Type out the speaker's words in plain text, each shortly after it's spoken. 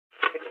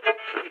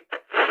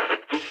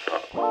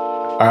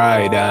All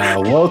right,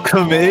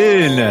 welcome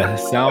in,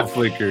 Sound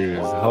Flickers.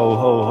 Ho,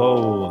 ho,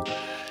 ho.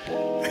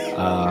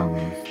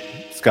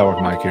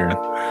 Skywalker Mike here.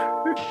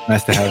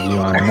 Nice to have you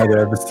on another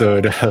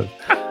episode of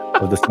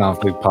the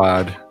Sound Flick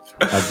Pod.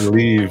 I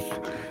believe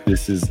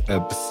this is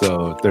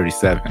episode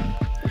 37.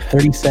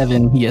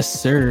 37, yes,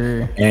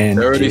 sir. And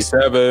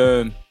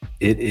 37.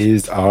 It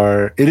is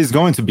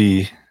going to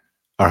be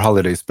our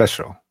holiday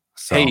special.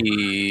 So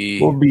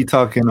we'll be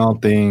talking all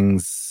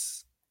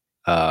things,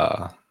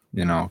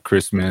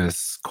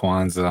 Christmas,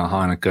 Kwanzaa,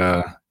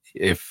 Hanukkah,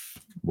 if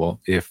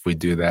we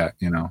do that,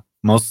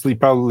 mostly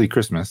probably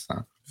Christmas.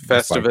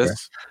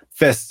 Festivus.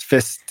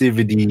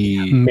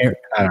 Festivity.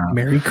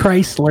 Merry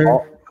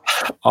Chrysler.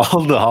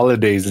 All the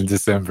holidays in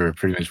December,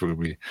 pretty much what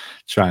we're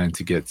trying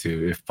to get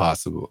to, if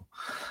possible.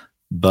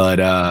 But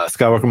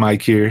Skywalker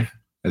Mike here.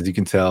 As you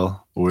can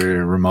tell,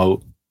 we're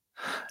remote.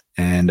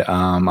 And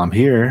I'm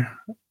here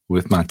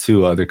with my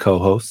two other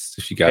co-hosts,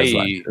 if you guys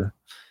like to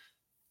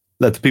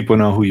let the people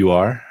know who you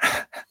are.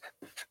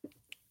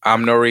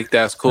 I'm Norik,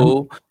 that's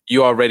cool.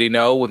 You already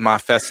know, with my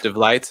festive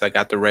lights, I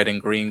got the red and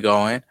green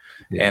going.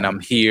 Yeah. And I'm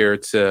here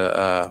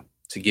to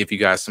give you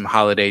guys some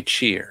holiday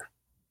cheer.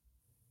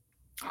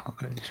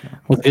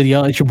 What's good,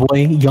 y'all? It's your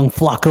boy, Young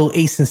Flacco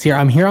Ace here.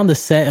 I'm here on the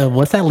set of,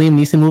 what's that Liam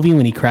Neeson movie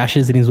when he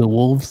crashes and he's with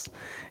wolves?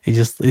 It's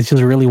just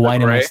really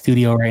white in my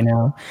studio right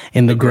now.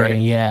 In the gray,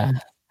 yeah.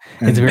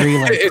 It's very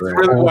like it's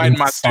really white in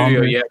my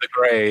studio, yeah, the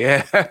gray,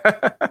 yeah.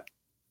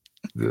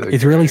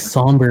 It's really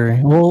somber.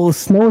 Well,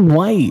 Snow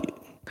White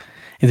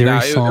is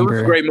very somber. It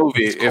was a great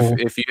movie.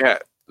 If you had,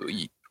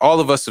 all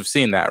of us have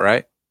seen that,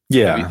 right?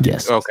 Yeah.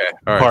 Yes. Okay.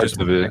 All right. Parts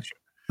of it.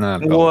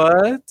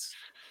 What?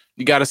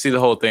 You got to see the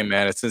whole thing,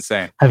 man. It's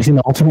insane. Have you seen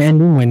the alternate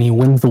ending when he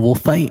wins the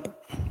wolf fight?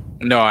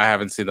 No, I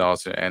haven't seen the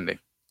alternate ending.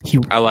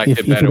 I like it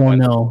better. If you don't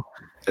know,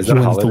 is that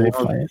a holiday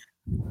movie?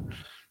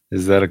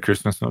 Is that a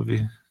Christmas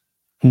movie?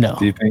 No.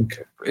 Do you think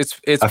it's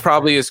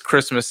probably as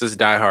Christmas as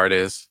Die Hard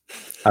is?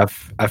 I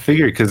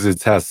figured because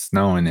it has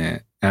snow in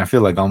it, and I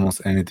feel like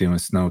almost anything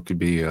with snow could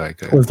be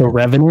like. Was The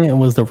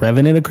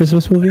Revenant a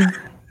Christmas movie?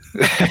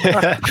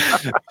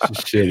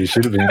 Shit, it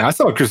should have been. I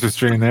saw a Christmas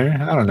tree in there.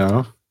 I don't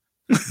know,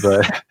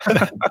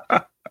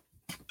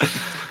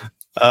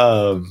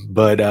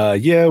 but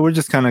yeah, we're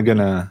just kind of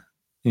gonna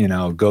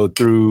go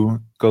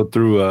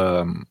through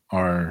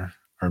our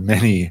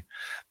many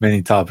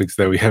topics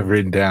that we have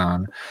written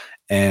down,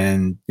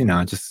 and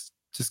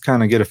just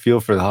kind of get a feel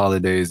for the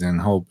holidays and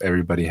hope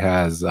everybody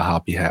has a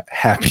happy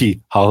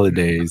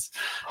holidays.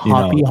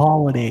 Happy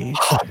holidays.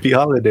 Happy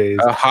holidays.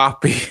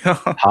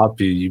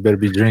 Hoppy. You better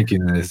be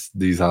drinking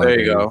these holidays. There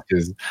you go.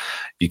 Because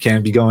you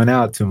can't be going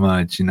out too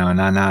much, not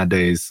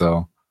nowadays.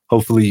 So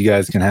hopefully you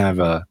guys can have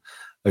a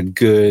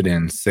good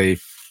and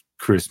safe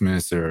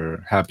Christmas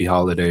or happy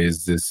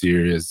holidays this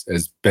year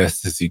as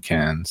best as you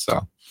can.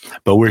 So,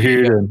 but we're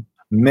here to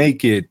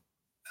make it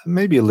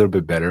maybe a little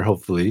bit better,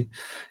 hopefully.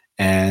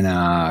 And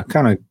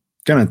kind of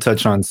gonna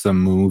touch on some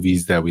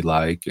movies that we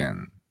like.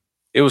 And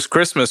it was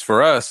Christmas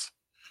for us.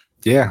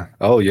 Yeah.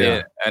 Oh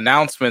yeah.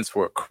 Announcements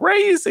were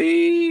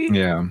crazy.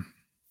 Yeah.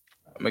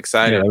 I'm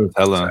excited. Yeah, that was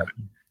hella.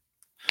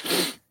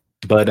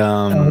 But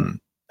I'm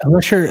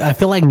not sure. I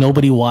feel like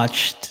nobody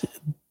watched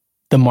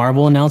the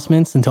Marvel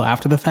announcements until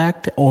after the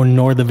fact,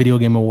 nor the Video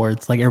Game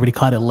Awards. Like everybody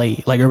caught it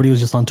late. Like everybody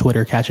was just on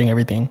Twitter catching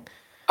everything.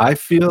 I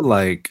feel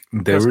like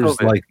there was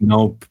COVID.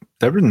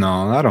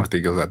 I don't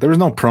think it was that. There was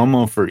no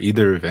promo for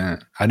either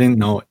event. I didn't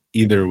know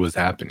either was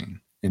happening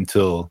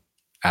until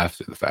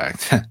after the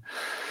fact.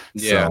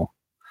 Yeah.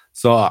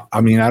 So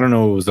I mean, I don't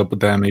know what was up with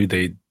that. Maybe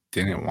they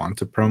didn't want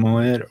to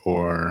promo it,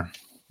 or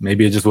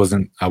maybe it just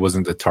wasn't. I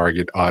wasn't the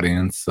target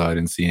audience, so I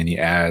didn't see any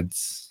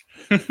ads.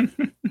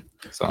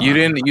 So, you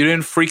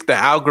didn't freak the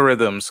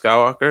algorithm,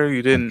 Skywalker.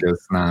 You didn't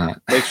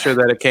make sure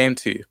that it came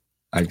to you.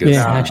 I guess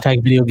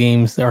hashtag video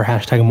games or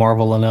hashtag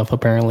Marvel enough,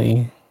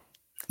 apparently.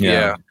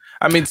 Yeah.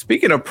 I mean,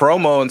 speaking of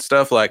promo and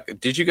stuff, like,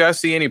 did you guys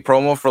see any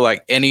promo for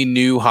like any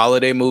new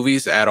holiday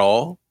movies at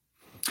all?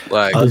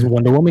 Like, does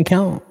Wonder Woman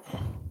count?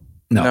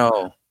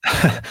 No.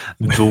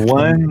 The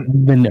one,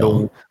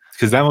 no,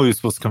 because that movie was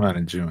supposed to come out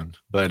in June.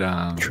 But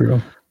true.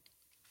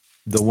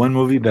 The one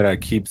movie that I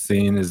keep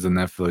seeing is the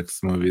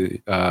Netflix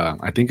movie.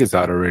 I think it's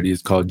out already.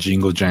 It's called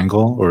Jingle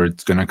Jangle, or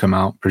it's gonna come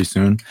out pretty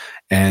soon.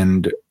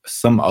 And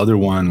some other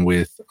one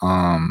with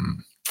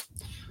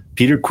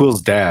Peter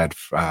Quill's dad,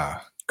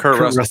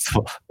 Kurt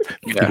Russell.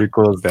 Peter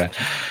Quill's dad.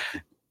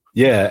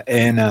 Yeah,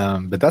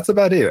 and but that's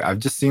about it. I've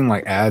just seen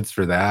like ads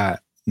for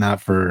that, not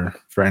for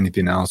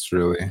anything else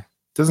really. It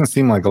doesn't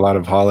seem like a lot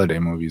of holiday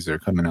movies are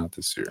coming out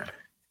this year.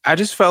 I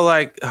just felt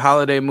like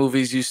holiday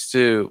movies used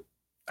to,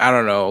 I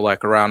don't know,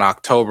 like around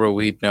October,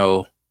 we'd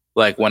know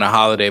like when a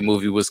holiday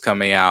movie was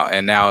coming out.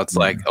 And now it's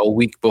like a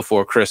week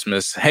before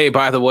Christmas. Hey,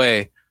 by the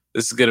way,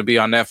 this is going to be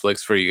on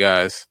Netflix for you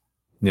guys.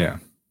 Yeah.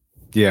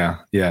 No,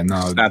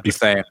 it's not the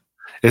same.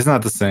 It's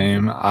not the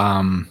same.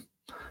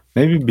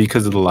 Maybe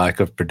because of the lack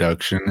of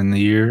production in the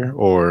year,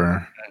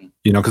 or,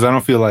 because I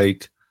don't feel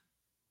like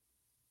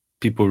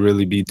people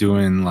really be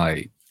doing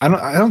like, I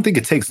don't think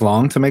it takes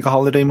long to make a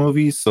holiday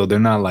movie. So they're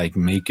not like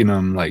making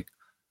them like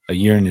a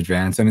year in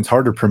advance, and it's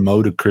hard to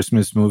promote a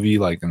Christmas movie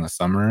like in the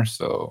summer.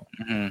 So,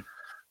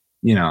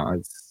 you know, I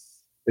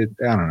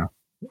don't know.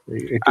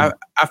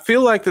 I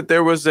feel like that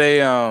there was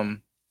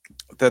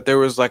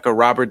like a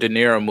Robert De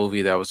Niro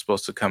movie that was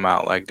supposed to come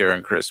out like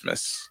during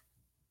Christmas.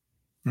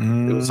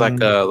 It was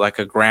like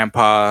a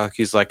grandpa.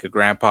 He's like a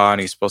grandpa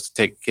and he's supposed to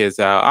take kids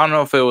out. I don't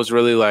know if it was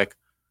really like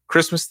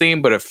Christmas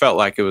theme, but it felt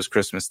like it was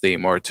Christmas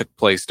theme or it took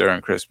place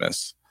during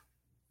Christmas.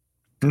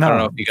 No, I don't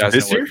know if you guys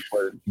this know year.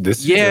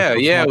 This year?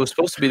 Yeah, it was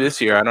supposed to be this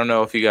year. I don't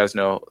know if you guys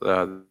know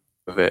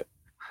of it.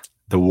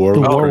 The War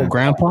with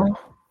Grandpa.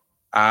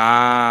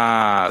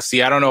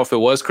 See, I don't know if it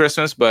was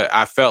Christmas, but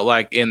I felt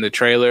like in the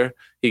trailer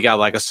he got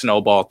like a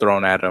snowball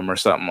thrown at him or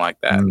something like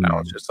that. And I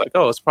was just like,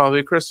 oh, it's probably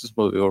a Christmas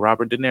movie with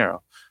Robert De Niro.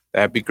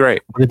 That'd be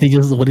great. Would he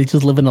just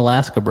live in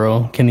Alaska,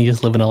 bro? Can he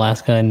just live in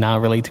Alaska and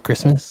not relate to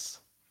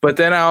Christmas? But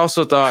then I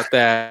also thought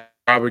that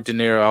Robert De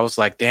Niro, I was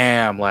like,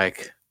 damn,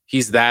 like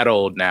he's that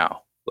old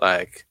now.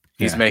 Like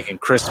he's making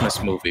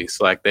Christmas movies.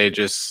 Like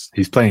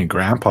he's playing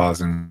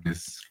grandpas in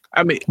his.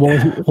 I mean,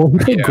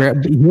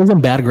 he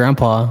wasn't bad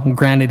grandpa.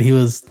 Granted, he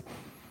was,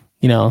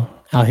 you know,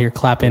 out here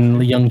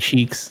clapping young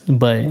cheeks.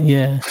 But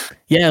yeah,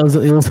 it was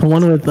the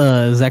one with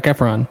Zac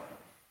Efron.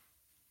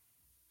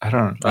 I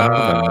don't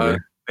know.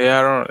 Yeah,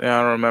 I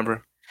don't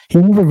remember.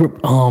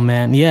 Oh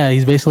man, yeah.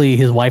 He's basically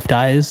his wife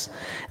dies,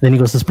 and then he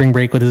goes to spring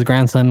break with his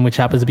grandson, which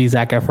happens to be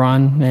Zac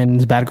Efron, and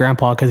he's bad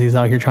grandpa because he's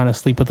out here trying to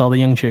sleep with all the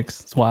young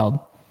chicks. It's wild.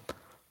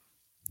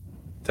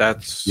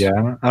 That's I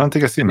don't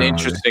think I've seen an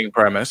interesting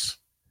premise.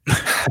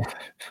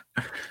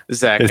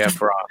 Zac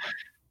Efron.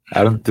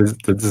 This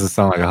doesn't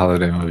sound like a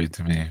holiday movie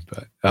to me,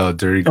 but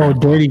Dirty Grandpa.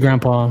 Dirty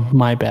Grandpa.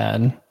 My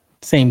bad.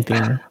 Same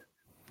thing.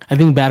 I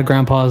think Bad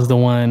Grandpa is the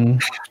one.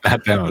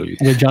 Not that movie.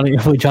 With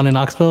Johnny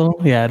Knoxville.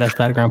 Yeah, that's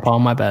Bad Grandpa.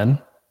 My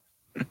bad.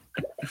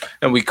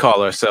 And we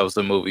call ourselves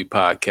the movie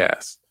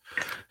podcast.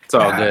 It's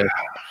all good.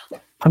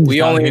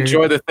 We only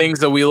enjoy the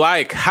things that we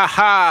like. Ha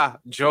ha!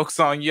 Jokes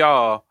on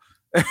y'all.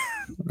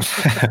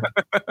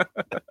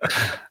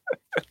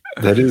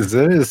 That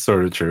is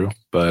sort of true,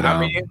 but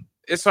I mean,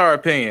 it's our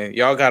opinion.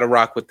 Y'all got to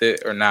rock with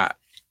it or not.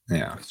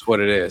 Yeah, it's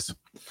what it is.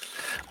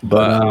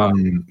 But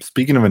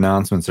speaking of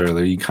announcements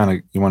earlier, you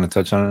want to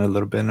touch on it a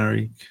little bit,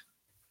 Nariq,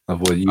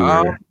 of what you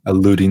were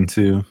alluding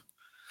to.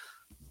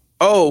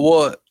 Oh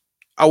well,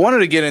 I wanted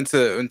to get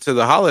into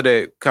the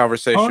holiday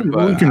conversation,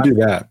 but we can do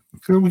that.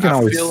 We can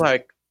always feel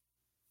like.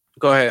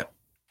 Go ahead.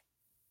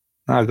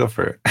 No, go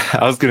for it.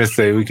 I was gonna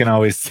say we can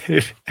always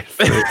save it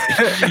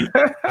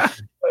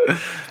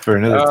for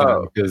another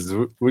time because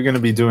we're gonna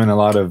be doing a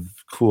lot of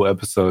cool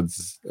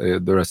episodes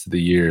the rest of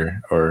the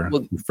year for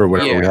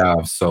whatever we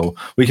have. So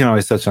we can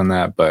always touch on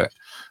that, but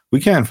we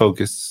can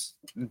focus.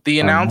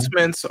 The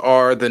announcements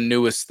are the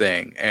newest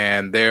thing,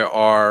 and there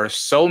are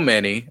so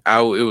many.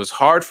 It was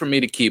hard for me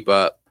to keep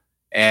up,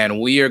 and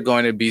we are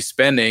going to be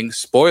spending.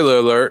 Spoiler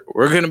alert: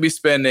 we're going to be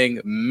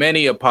spending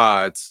many a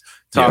pods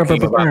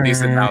talking about these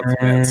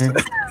announcements.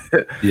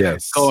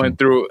 Yes, going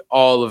through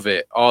all of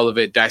it,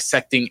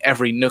 dissecting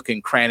every nook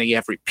and cranny,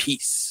 every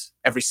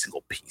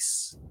single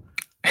piece.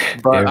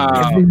 But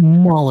every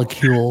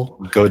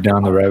molecule. Go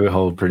down the rabbit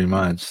hole pretty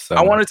much. So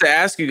I wanted to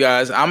ask you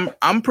guys. I'm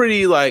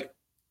pretty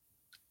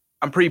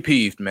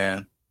peeved,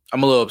 man.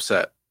 I'm a little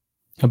upset.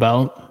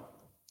 I'm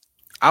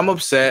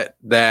upset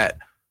that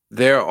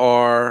there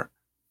are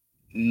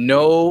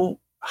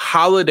no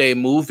holiday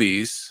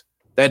movies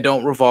that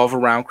don't revolve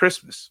around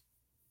Christmas.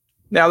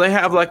 Now they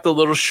have like the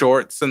little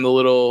shorts and the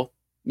little,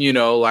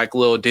 like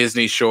little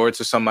Disney shorts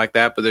or something like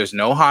that, but there's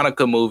no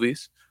Hanukkah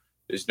movies.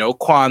 There's no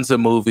Kwanzaa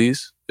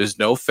movies. There's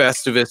no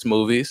Festivus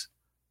movies.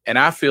 And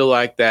I feel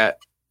like that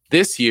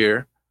this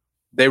year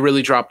they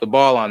really dropped the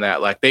ball on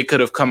that. Like they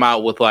could have come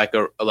out with like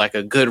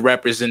a good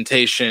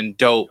representation,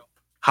 dope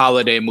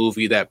holiday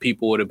movie that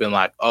people would have been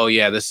like, oh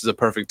yeah, this is a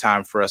perfect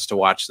time for us to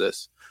watch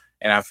this.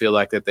 And I feel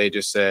like that they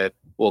just said,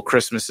 well,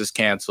 Christmas is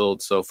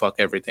canceled, so fuck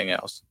everything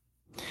else.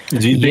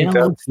 Do you think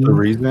that's the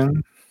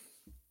reason?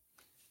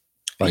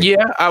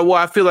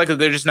 I feel like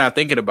they're just not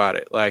thinking about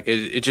it. Like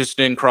it just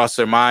didn't cross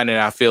their mind. And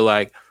I feel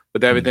like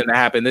with everything that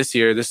happened this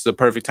year, this is the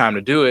perfect time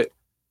to do it.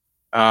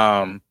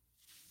 And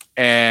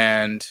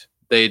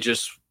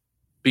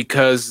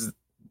because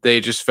they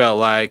just felt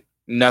like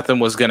nothing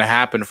was going to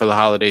happen for the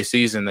holiday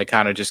season, they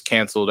kind of just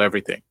canceled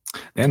everything.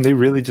 And they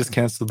really just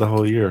canceled the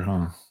whole year,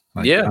 huh?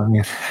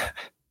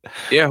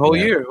 Whole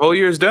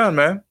year is done,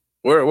 man.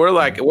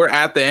 We're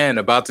at the end,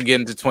 about to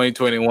get into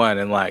 2021,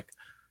 and like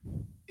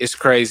it's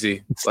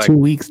crazy. It's like 2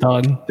 weeks,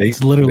 dog.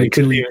 It's literally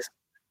 2 weeks.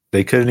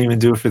 They couldn't even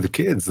do it for the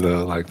kids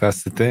though. Like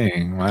that's the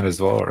thing. Might as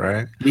well,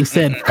 right? They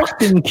said, "Fuck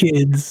them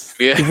kids."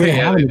 Yeah, they weren't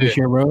having it this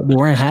year, bro. They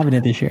weren't having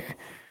it this year.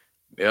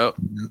 Yep,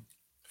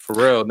 for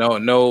real.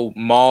 No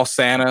mall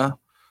Santa.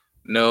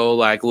 No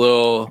like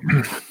little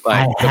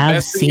like. I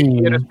have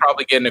seen. Is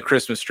probably getting a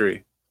Christmas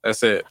tree.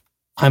 That's it.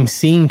 I'm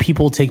seeing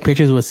people take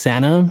pictures with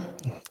Santa.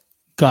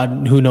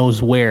 God, who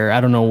knows where? I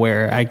don't know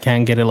where. I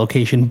can't get a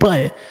location,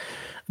 but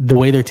the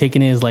way they're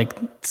taking it is like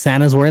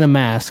Santa's wearing a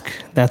mask.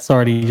 That's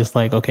already just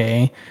like,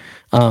 okay.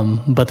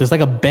 But there's like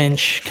a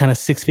bench kind of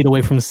 6 feet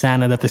away from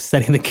Santa that they're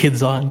setting the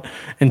kids on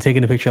and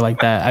taking a picture like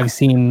that. I've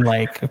seen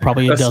like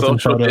probably a dozen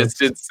photos.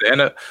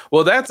 Santa.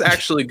 Well, that's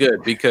actually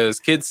good because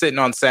kids sitting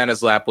on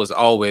Santa's lap was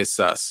always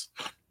sus.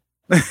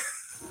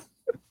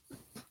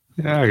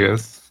 Yeah, I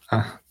guess.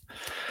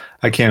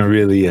 I can't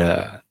really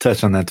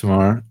touch on that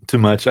too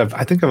much.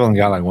 I think I've only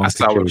got like one. I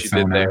saw what you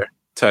did there.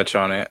 Touch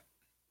on it.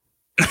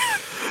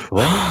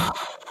 What?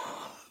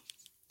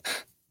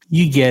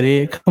 You get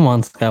it. Come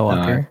on,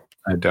 Skywalker.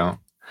 No,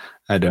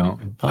 I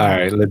don't. All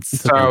right, let's.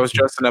 Sorry, I was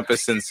dressing up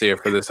as Sincere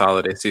for this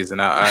holiday season.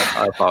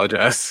 I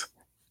apologize.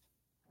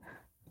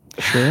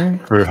 Sure.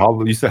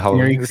 You said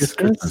Halloween. This is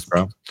Christmas,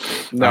 bro.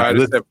 No, I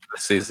just said for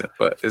the season,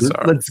 but it's all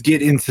right. Let's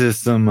get into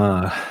some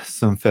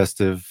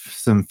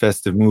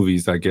festive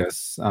movies, I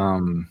guess.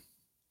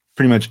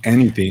 Pretty much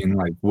anything.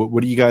 Like,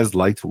 what do you guys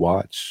like to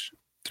watch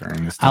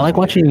during this time? I like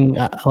watching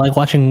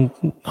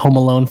Home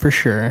Alone for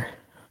sure.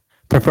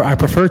 I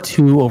prefer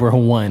 2 over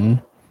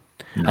 1.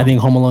 No. I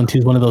think Home Alone 2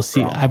 is one of those.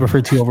 I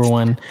prefer 2 over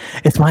 1.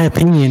 It's my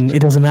opinion. It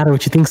doesn't matter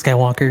what you think,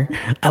 Skywalker.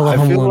 I love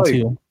Home Alone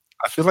 2.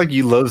 I feel like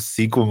you love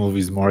sequel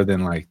movies more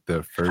than like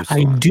the first one.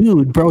 I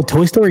do, bro.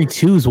 Toy Story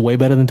 2 is way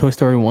better than Toy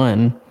Story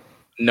 1.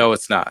 No,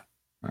 it's not.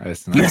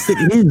 Yes, it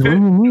is. What do you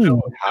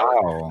mean?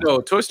 How? No,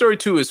 Toy Story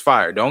 2 is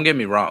fire. Don't get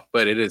me wrong,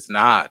 but it is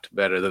not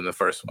better than the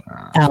first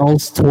one.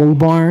 Al's Toy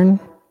Barn.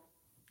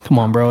 Come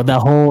on, bro. That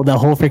whole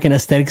freaking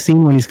aesthetic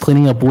scene when he's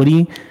cleaning up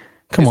Woody.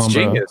 Come on,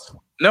 genius.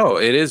 Bro. No,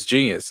 it is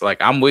genius. Like,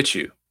 I'm with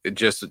you. It's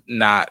just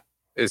not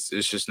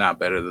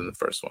better than the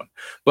first one.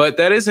 But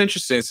that is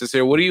interesting,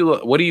 Sincere. What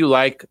do you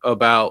like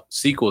about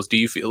sequels? Do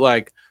you feel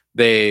like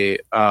they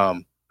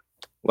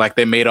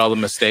made all the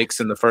mistakes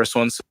in the first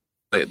one, so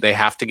they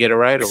have to get it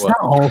right? Or it's not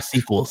all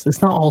sequels.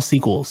 It's not all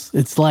sequels.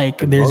 It's like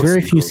there's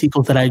very few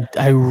sequels that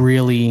I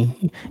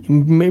really,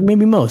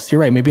 maybe most.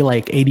 You're right. Maybe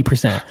like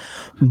 80%.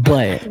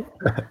 But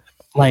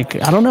like,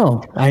 I don't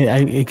know.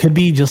 It could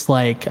be just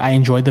like I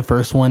enjoyed the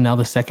first one. Now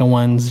the second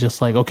one's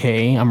just like,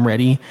 okay, I'm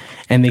ready.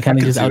 And they kind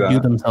of just outdo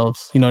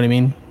themselves. You know what I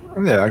mean?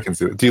 Yeah, I can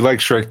see that. Do you like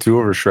Shrek 2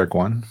 over Shrek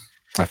 1?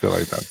 I feel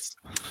like that's...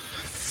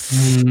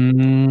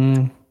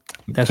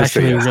 That's just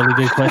actually a really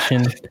good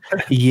question.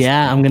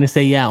 Yeah, I'm going to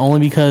say yeah, only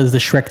because the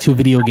Shrek 2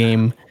 video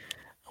game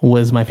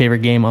was my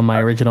favorite game on my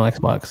original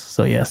Xbox.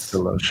 So yes. I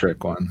still love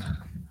Shrek 1.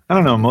 I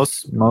don't know.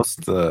 Most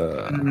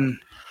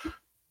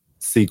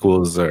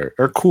sequels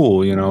are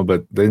cool, you know,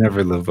 but they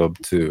never live up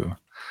to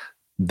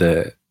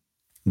the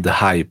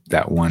hype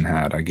that one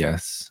had, I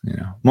guess. You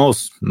know,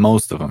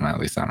 most of them, at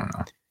least. I don't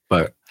know.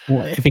 But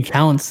well, if it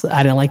counts,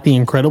 I didn't like The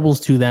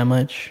Incredibles 2 that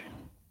much,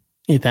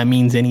 if that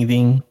means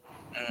anything.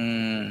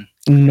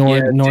 Nor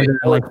did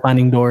I like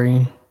Finding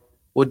Dory.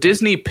 Well,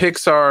 Disney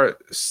Pixar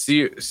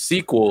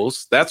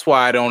sequels, that's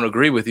why I don't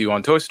agree with you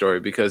on Toy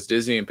Story, because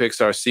Disney and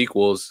Pixar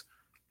sequels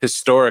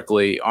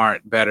historically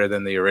aren't better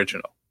than the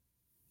original.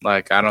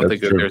 Like, I don't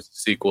think that there's a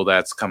sequel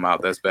that's come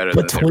out that's better than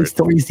the original. But Toy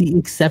Story is the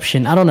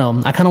exception. I don't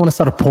know. I kind of want to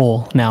start a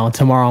poll now.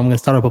 Tomorrow I'm going to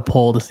start up a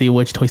poll to see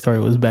which Toy Story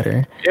was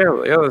better. Yeah,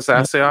 let's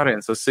ask the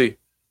audience. Let's see.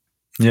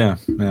 Yeah,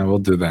 we'll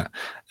do that.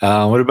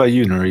 What about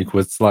you, Narik?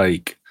 What's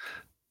like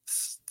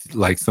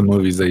some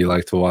movies that you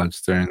like to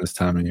watch during this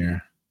time of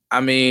year?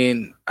 I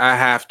mean, I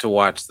have to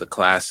watch the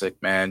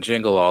classic, man.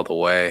 Jingle All the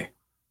Way.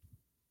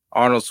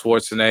 Arnold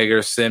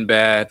Schwarzenegger,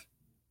 Sinbad.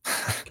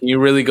 Can you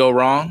really go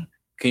wrong?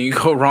 Can you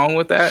go wrong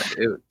with that?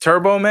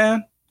 Turbo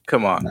Man?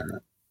 Come on. Nah.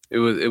 It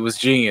was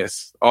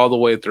genius all the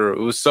way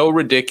through. It was so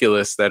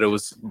ridiculous that it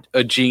was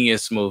a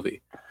genius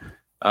movie.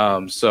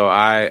 So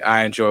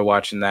I enjoy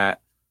watching that.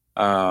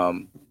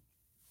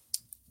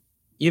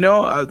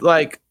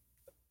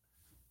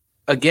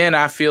 Again,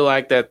 I feel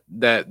like that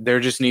there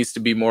just needs to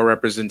be more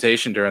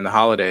representation during the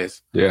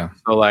holidays. Yeah.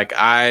 So like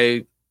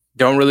I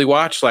don't really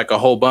watch like a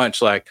whole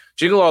bunch. Like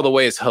Jingle All the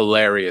Way is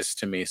hilarious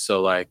to me.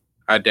 So like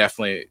I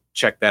definitely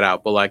check that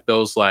out. But like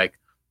those like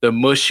the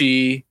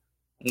mushy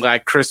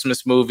like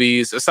Christmas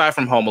movies, aside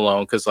from Home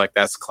Alone, because like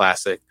that's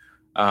classic.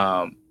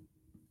 I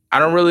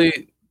don't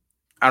really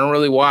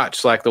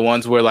watch like the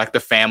ones where like the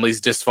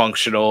family's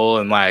dysfunctional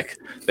and like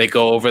they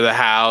go over the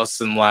house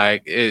and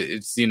like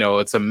it's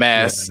it's a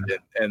mess,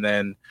 and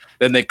then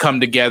they come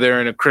together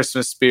in a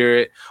Christmas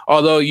spirit.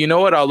 Although you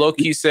know what, I'll low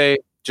key say,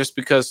 just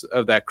because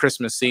of that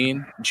Christmas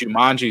scene,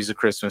 Jumanji is a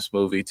Christmas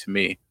movie to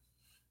me.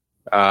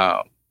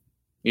 At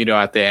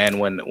the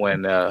end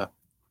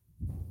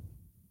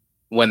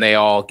when they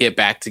all get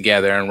back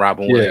together and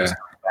Robin Williams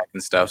comes back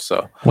and stuff.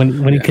 So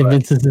when he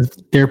convinces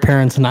their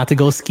parents not to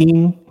go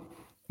skiing.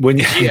 When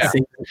you say,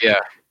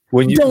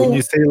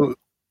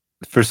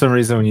 for some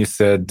reason, when you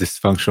said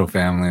dysfunctional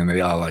family and they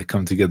all like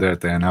come together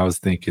at the end, I was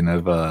thinking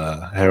of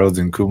Harold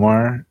and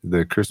Kumar,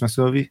 the Christmas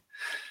movie.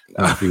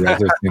 I don't know if you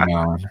guys have seen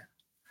that one.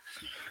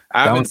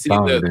 I haven't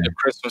seen the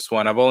Christmas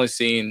one. I've only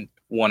seen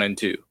 1 and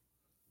 2.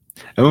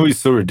 That movie's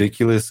so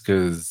ridiculous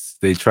because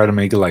they try to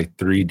make it like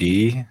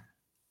 3D,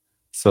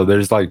 So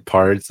there's like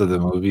parts of the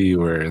movie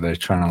where they're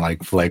trying to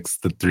like flex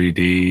the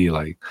 3D,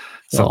 like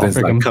something's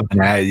like coming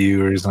at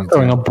you or something.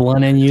 Throwing a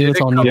blunt in you.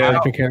 It's all Neil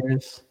Patrick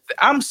Harris.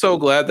 I'm so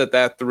glad that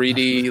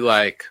 3D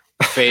like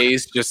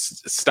phase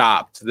just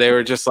stopped. They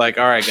were just like,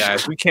 all right,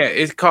 guys, we can't.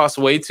 It costs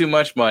way too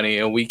much money,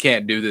 and we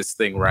can't do this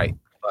thing right.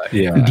 But,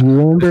 yeah. Do you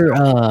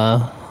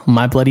remember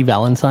My Bloody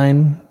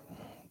Valentine,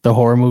 the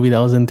horror movie that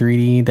was in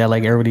 3D that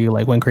like everybody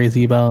like went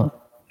crazy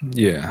about?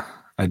 Yeah,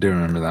 I do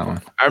remember that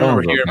one. I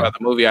remember hearing about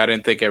the movie. I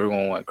didn't think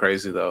everyone went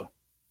crazy though.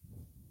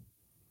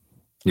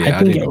 Yeah,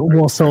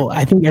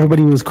 I think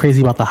everybody was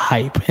crazy about the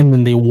hype, and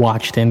then they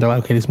watched it and they're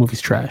like, okay, this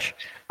movie's trash.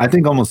 I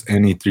think almost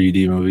any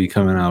 3D movie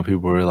coming out,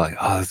 people were like,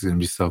 "Oh, it's gonna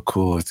be so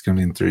cool! It's gonna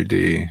be in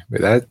 3D."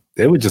 But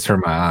it would just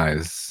hurt my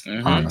eyes.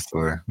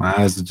 Honestly, my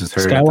eyes would just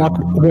hurt.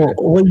 Skywalker.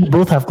 Well, you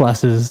both have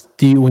glasses.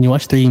 When you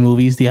watch 3D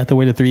movies, do you have to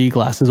wear the 3D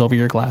glasses over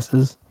your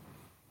glasses?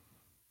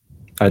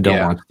 I don't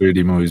watch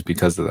 3D movies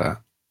because of that.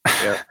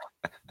 Yeah,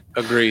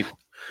 agreed.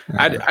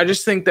 I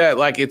just think that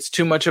like it's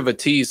too much of a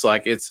tease.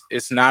 Like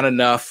it's not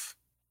enough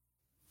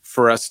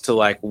for us to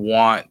like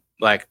want.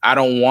 Like I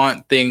don't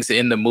want things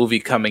in the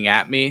movie coming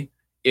at me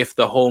if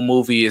the whole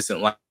movie isn't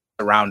like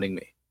surrounding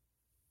me.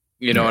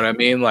 You know what I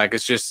mean? Like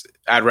it's just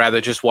I'd rather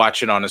just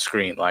watch it on a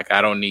screen. Like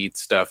I don't need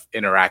stuff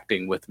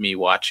interacting with me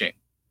watching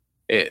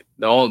it.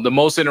 The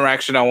most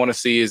interaction I want to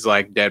see is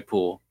like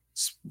Deadpool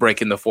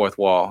breaking the fourth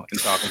wall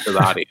and talking to the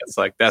audience.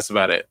 Like that's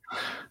about it.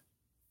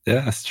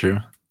 Yeah, that's true.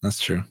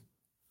 That's true.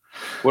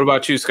 What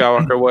about you,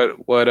 Skywalker?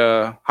 What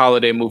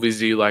holiday movies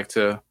do you like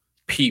to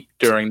peep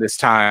during this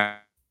time?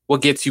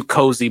 What gets you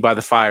cozy by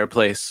the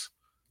fireplace?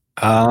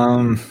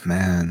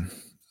 Man,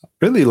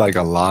 really like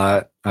a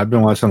lot. I've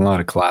been watching a lot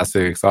of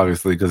classics,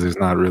 obviously, because there's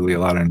not really a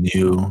lot of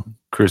new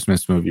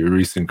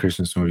recent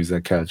Christmas movies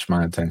that catch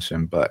my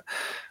attention. But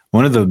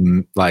one of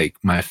the like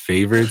my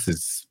favorites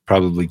is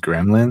probably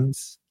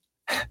Gremlins.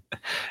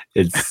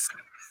 It's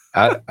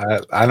I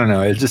don't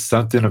know. It's just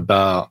something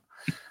about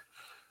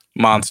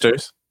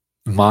monsters.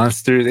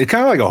 It's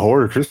kind of like a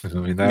horror Christmas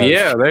movie.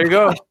 Yeah, there you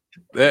go.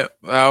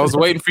 I was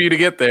waiting for you to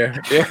get there.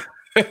 Yeah,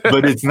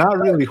 but it's not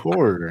really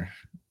horror.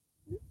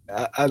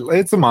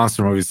 It's a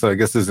monster movie, so I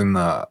guess it's in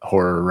the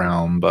horror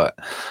realm. But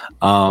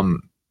I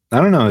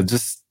don't know.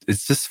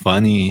 It's just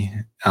funny.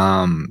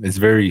 It's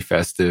very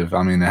festive.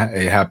 I mean,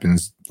 it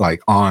happens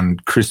like on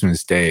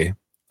Christmas Day.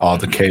 All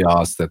the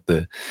chaos that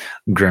the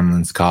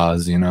Gremlins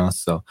cause,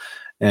 So,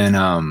 and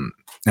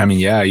I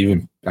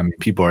mean,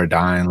 people are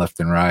dying left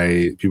and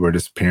right. People are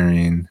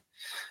disappearing,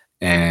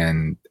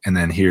 and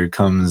then here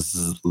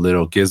comes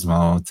little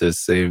Gizmo to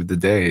save the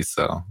day.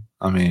 So,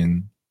 I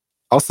mean.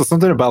 Also,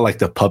 something about like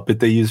the puppet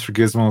they use for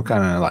Gizmo,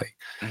 kind of like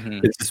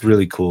it's just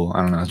really cool.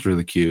 I don't know, it's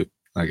really cute,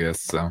 I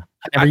guess. So I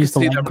never used to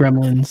like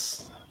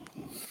Gremlins,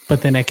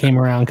 but then I came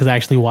around because I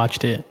actually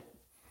watched it.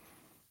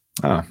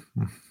 Oh,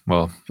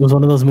 well, it was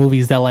one of those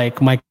movies that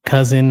like my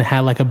cousin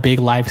had like a big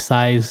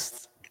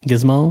life-size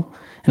Gizmo,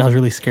 and I was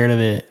really scared of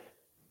it.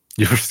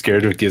 You were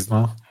scared of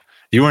Gizmo?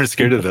 You weren't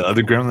scared of the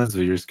other Gremlins,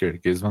 but you were scared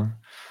of Gizmo?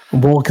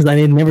 Well, because I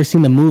had never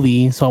seen the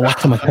movie, so I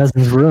walked to my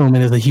cousin's room, and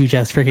there's a huge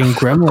ass freaking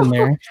gremlin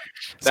there.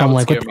 So I'm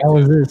like, "What the hell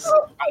is this?"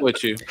 I'm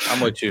with you.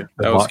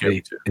 That was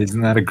scary too.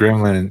 Isn't that a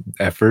gremlin?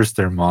 At first,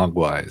 they're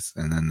mogwais,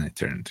 and then they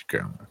turn into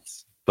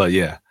gremlins. But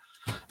yeah,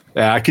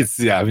 I could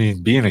see. I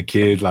mean, being a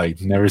kid,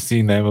 like never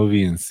seen that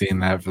movie and seeing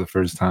that for the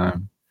first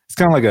time, it's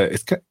kind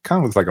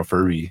of looks like a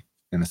Furby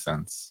in a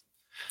sense.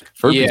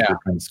 Furbies are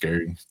kind of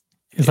scary.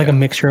 It's like a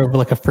mixture of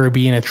like a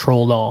Furby and a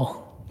troll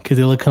doll because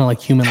they look kind of like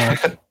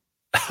human-like.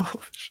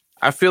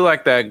 I feel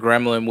like that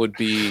Gremlin would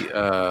be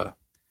a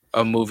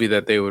movie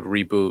that they would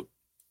reboot.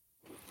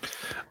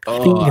 I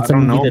think it's a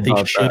movie that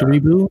they should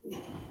reboot.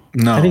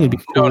 No, I think it'd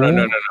be cool.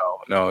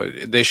 No.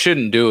 They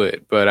shouldn't do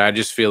it, but I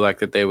just feel like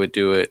that they would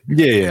do it.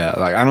 Yeah.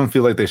 Like I don't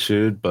feel like they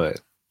should,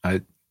 but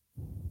I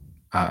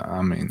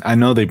mean, I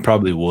know they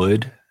probably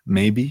would.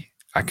 Maybe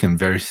I can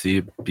very see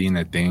it being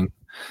a thing.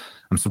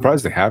 I'm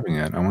surprised they haven't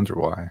yet. I wonder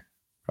why.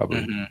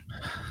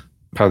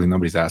 Probably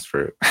nobody's asked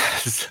for it.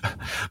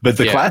 But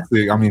the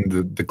classic, I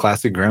mean, the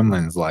classic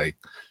Gremlins, like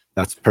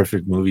that's a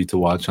perfect movie to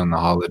watch on the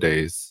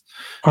holidays.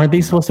 Aren't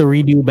they supposed to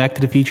redo Back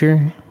to the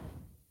Future?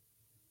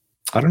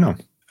 I don't know.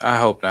 I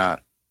hope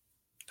not.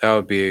 That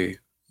would be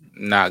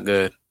not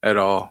good at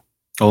all.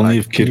 Only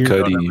if Kid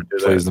Cudi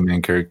plays the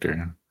main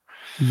character.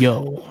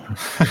 Yo.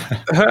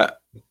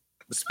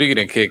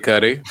 Speaking of Kid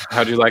Cudi,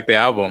 how'd you like the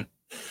album?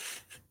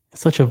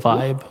 Such a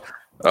vibe.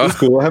 It's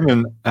cool. I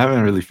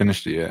haven't really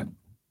finished it yet.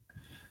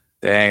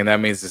 Dang, that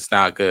means it's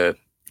not good.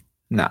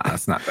 Nah,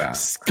 it's not bad.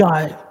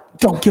 Scott,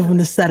 don't give him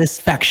the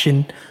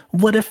satisfaction.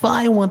 What if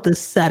I want the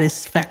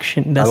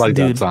satisfaction? That's I like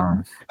that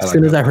song. As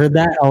soon as I heard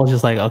that, I was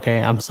just like,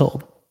 okay, I'm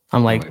sold.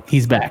 I'm like,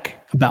 he's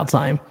back. About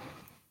time.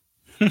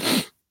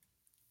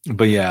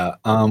 But yeah,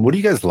 what do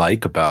you guys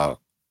like about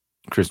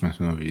Christmas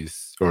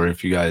movies? Or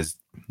if you guys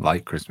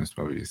like Christmas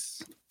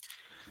movies?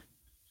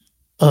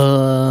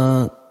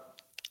 I'll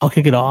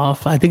kick it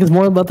off. I think it's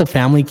more about the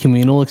family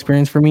communal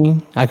experience for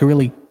me. I could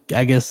really,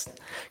 I guess,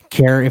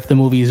 care if the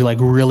movie is like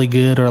really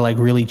good or like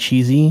really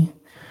cheesy.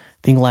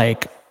 think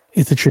like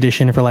it's a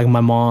tradition for like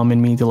my mom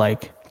and me to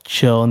like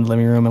chill in the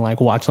living room and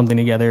like watch something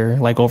together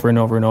like over and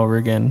over and over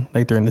again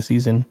like during the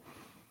season.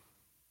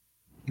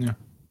 Yeah.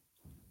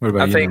 What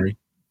about you, Henry?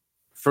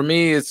 For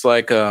me, it's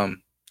like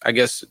I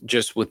guess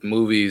just with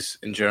movies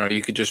in general,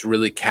 you could just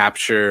really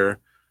capture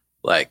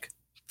like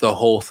the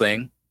whole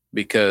thing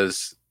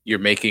because you're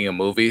making a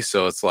movie.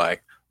 So it's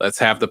like, let's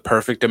have the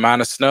perfect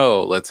amount of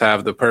snow. Let's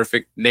have the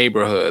perfect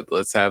neighborhood.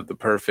 Let's have the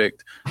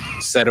perfect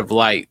set of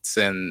lights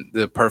and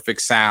the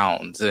perfect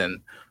sounds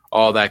and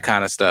all that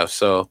kind of stuff.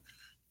 So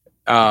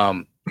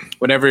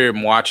whenever you're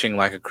watching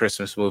like a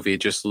Christmas movie,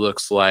 it just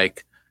looks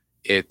like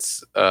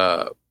it's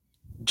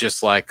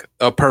just like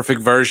a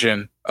perfect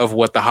version of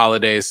what the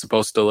holiday is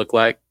supposed to look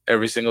like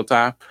every single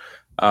time.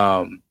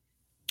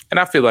 And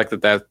I feel like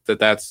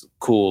that's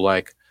cool.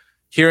 Like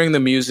hearing the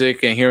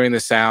music and hearing the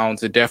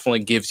sounds, it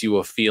definitely gives you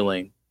a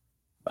feeling.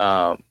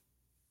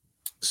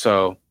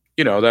 So,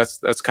 you know,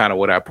 that's kind of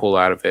what I pull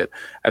out of it.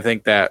 I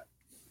think that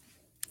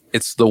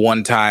it's the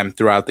one time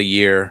throughout the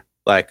year,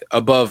 like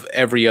above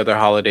every other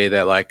holiday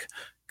that like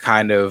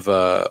kind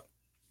of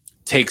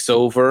takes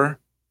over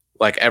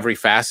like every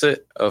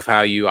facet of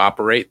how you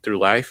operate through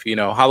life. You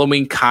know,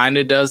 Halloween kind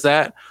of does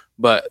that,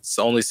 but it's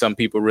only some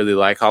people really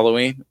like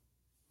Halloween.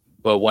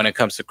 But when it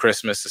comes to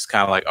Christmas, it's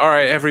kind of like, all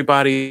right,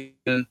 everybody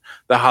in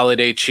the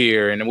holiday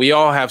cheer, and we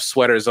all have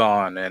sweaters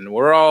on, and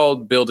we're all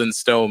building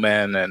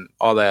snowmen and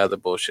all that other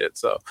bullshit.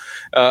 So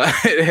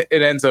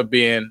it ends up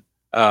being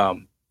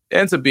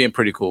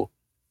pretty cool.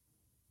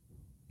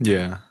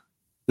 Yeah,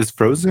 is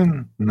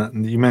Frozen?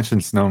 You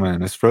mentioned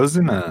Snowman. Is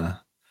Frozen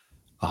a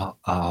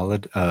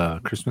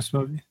Christmas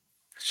movie?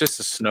 It's just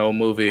a snow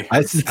movie.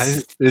 It's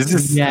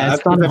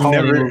not a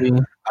holiday movie.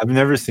 I've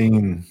never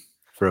seen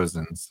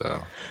Frozen,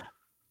 so.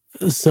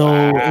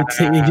 So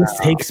it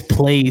just takes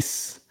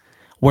place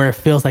where it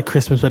feels like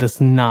Christmas, but it's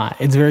not.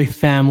 It's very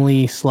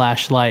family /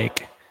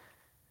 like,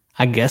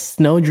 I guess,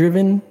 snow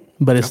driven,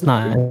 but it's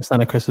not. It's not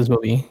a Christmas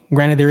movie.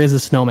 Granted, there is a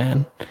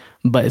snowman,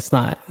 but it's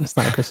not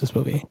a Christmas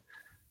movie.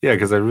 Yeah,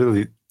 because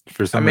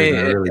for some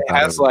reason, it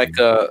has like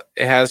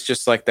it has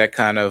just like that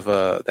kind of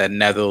that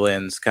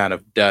Netherlands kind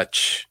of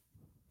Dutch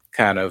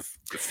kind of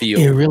feel.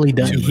 It really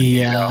does.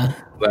 Yeah. You know?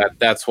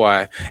 That's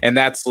why, and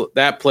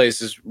that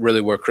place is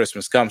really where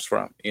Christmas comes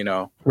from, you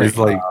know. It's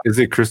like, is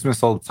it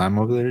Christmas all the time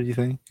over there? You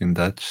think in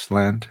Dutch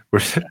land?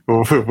 Where's in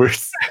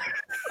Dutch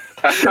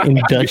land?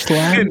 In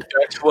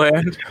Dutch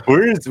land.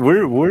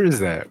 Where is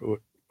that?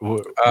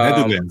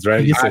 Netherlands,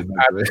 right?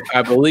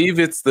 I believe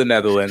it's the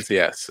Netherlands.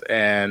 Yes,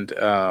 and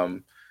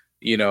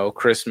you know,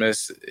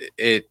 Christmas.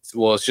 It's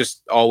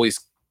just always.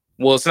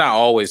 Well, it's not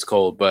always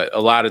cold, but a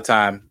lot of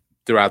time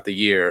throughout the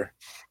year,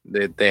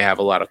 they have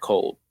a lot of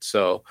cold.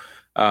 So.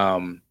 I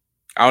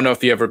don't know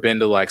if you ever been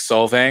to like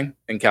Solvang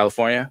in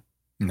California.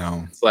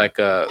 No, it's like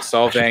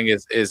Solvang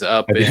is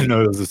up. I didn't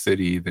know it was a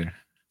city either.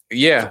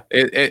 Yeah,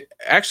 it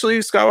actually,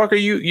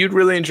 Skywalker, you'd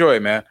really enjoy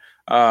it, man.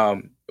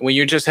 When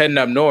you're just heading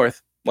up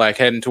north, like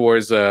heading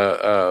towards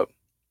San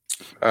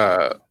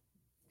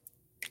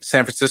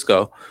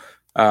Francisco,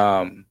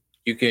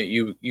 you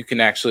can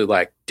actually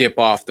like dip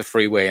off the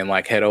freeway and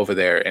like head over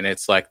there, and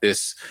it's like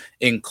this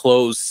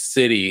enclosed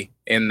city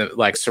in the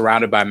like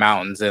surrounded by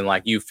mountains, and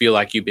like you feel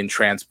like you've been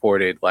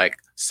transported like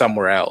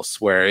somewhere else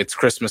where it's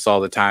Christmas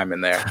all the time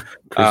in there.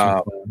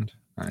 Nice.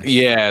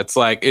 Yeah, it's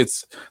like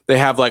they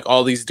have like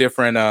all these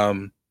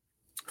different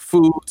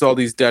foods, all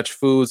these Dutch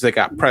foods. They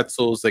got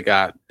pretzels, they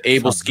got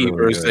able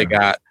skeevers, they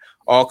got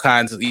all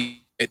kinds of.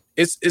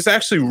 It's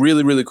actually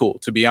really, really cool,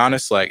 to be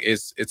honest. Like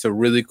it's a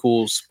really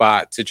cool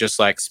spot to just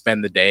like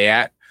spend the day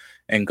at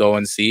and go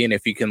and see. And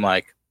if you can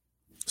like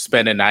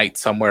spend a night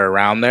somewhere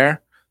around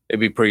there, it'd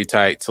be pretty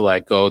tight to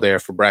like go there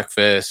for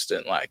breakfast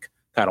and like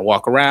kind of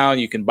walk around.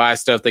 You can buy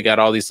stuff. They got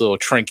all these little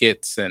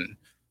trinkets and,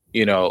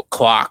 you know,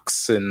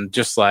 clocks and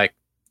just like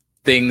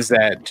things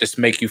that just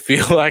make you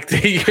feel like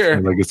you're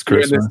like it's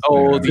Christmas. This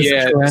old,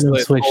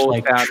 switch old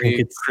like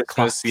trinkets, Christmas.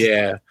 clocks.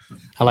 Yeah,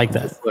 I like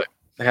that.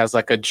 It has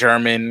like a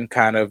German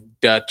kind of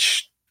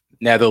Dutch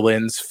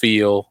Netherlands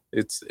feel.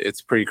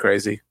 It's pretty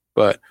crazy.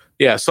 But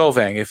yeah,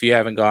 Solvang, if you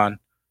haven't gone,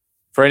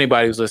 for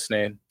anybody who's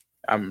listening,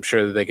 I'm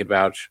sure that they could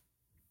vouch.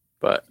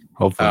 But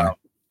hopefully,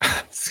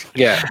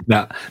 yeah.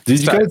 Now,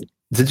 did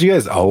you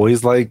guys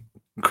always like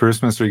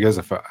Christmas, or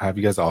have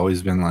you guys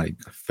always been like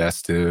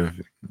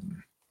festive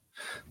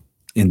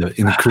in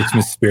the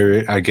Christmas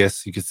spirit? I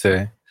guess you could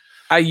say.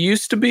 I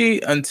used to be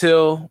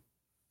until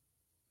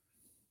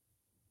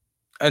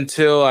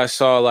I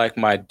saw like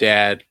my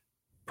dad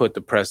put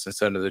the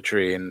presents under the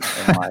tree and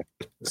like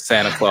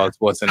Santa Claus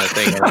wasn't a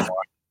thing anymore.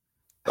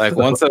 Like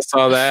once I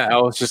saw that, I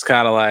was just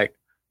kind of like,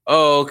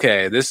 oh,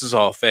 okay, this is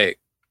all fake.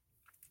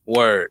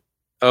 Word.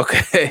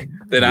 Okay.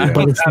 Then I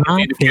don't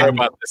need to care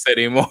about this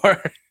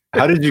anymore.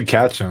 How did you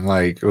catch him?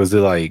 Like, was it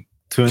like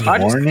 2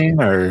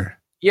 a.m. or?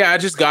 Yeah, I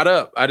just got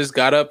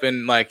up.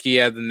 And like he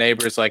had the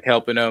neighbors like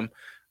helping him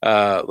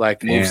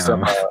like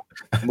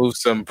move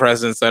some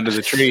presents under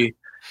the tree.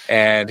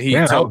 And he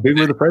how big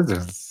were the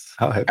presents?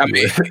 How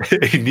heavy?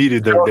 He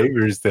needed their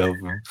neighbors to help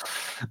him.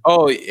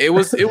 Oh, it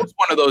was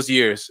one of those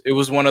years. It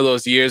was one of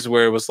those years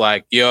where it was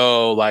like,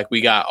 yo, like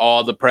we got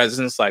all the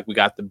presents. Like we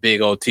got the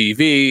big old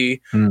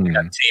TV. We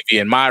got TV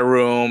in my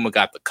room. We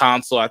got the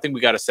console. I think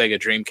we got a Sega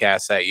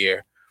Dreamcast that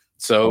year.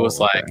 So it was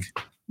like,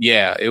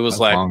 yeah, it was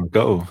like long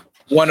ago.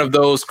 One of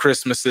those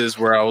Christmases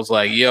where I was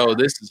like, yo,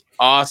 this is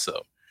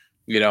awesome.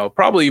 You know,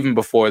 probably even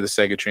before the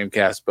Sega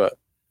Dreamcast, but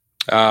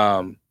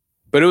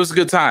it was a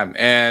good time.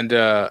 And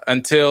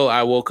until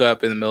I woke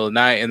up in the middle of the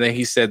night, and then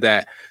he said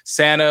that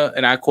Santa,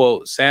 and I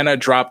quote, Santa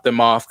dropped them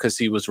off because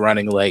he was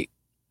running late.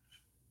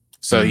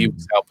 So he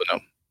was helping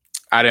them.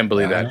 I didn't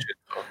believe that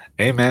shit.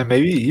 Hey, man,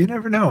 maybe you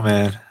never know,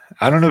 man.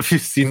 I don't know if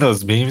you've seen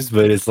those memes,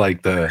 but it's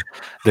like the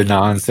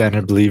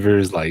non-Santa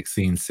believers like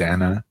seeing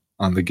Santa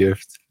on the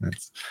gift.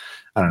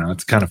 I don't know.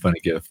 It's kind of funny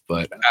gift,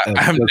 but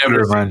I've never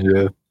remind you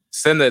of.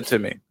 Send that to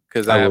me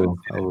because I will.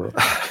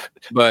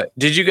 But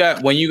did you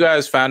guys, when you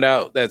guys found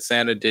out that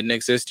Santa didn't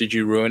exist, did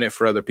you ruin it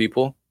for other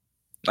people?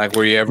 Like,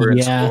 were you ever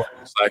in school?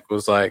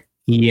 Was like,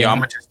 I'm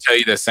gonna just tell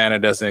you that Santa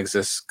doesn't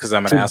exist because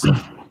I'm an asshole.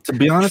 To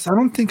be honest, I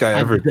don't think I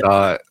ever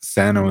thought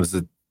Santa was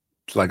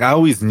I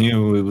always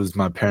knew it was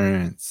my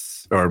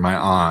parents or my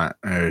aunt,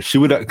 or she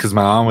would, because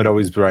my aunt would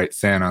always write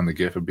Santa on the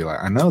gift and be like,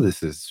 I know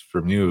this is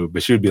from you,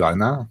 but she would be like,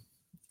 no,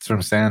 it's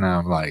from Santa.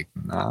 I'm like,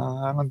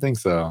 no, I don't think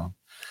so.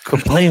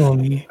 Complain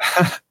on me.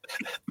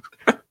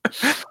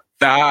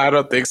 Nah, I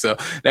don't think so.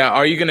 Now,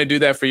 are you going to do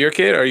that for your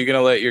kid? Are you going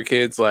to let your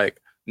kids like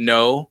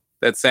know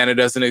that Santa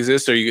doesn't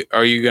exist? Or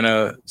are you going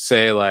to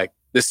say like,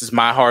 this is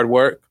my hard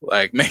work,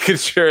 like making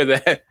sure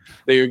that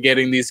you're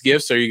getting these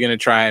gifts? Or are you going to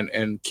try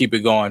and keep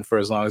it going for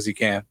as long as you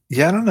can?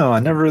 Yeah, I don't know.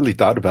 I never really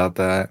thought about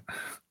that.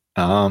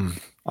 I'll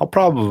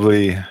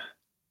probably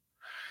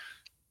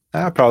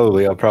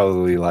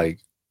like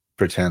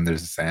pretend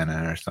there's a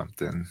Santa or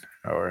something,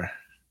 or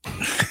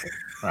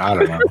I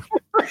don't know.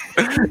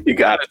 You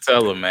gotta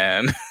tell them,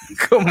 man.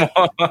 Come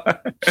on.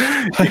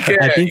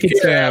 I think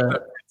it's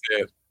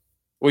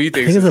what do you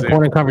think? I think it's an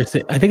important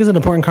conversation. I think it's an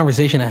important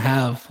conversation to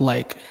have,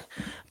 like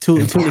to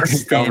an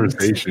extent.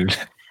 Conversation.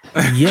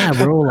 Yeah,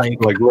 bro. Like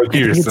look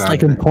here, it's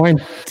like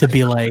important to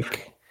be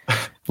like,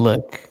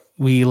 look,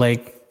 we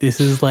like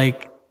this is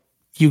like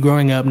you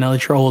growing up now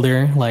that you're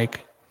older.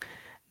 Like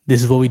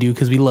this is what we do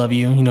because we love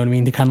you. You know what I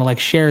mean? To kind of like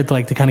share,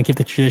 to kind of keep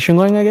the tradition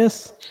going, I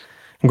guess.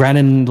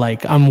 Granted,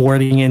 like I'm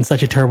wording it in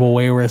such a terrible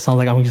way where it sounds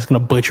like I'm just gonna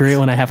butcher it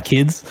when I have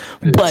kids.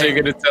 But so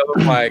you're gonna tell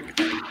them like,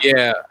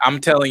 yeah, I'm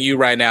telling you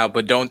right now,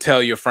 but don't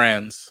tell your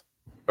friends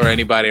or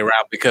anybody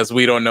around because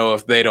we don't know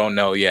if they don't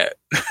know yet.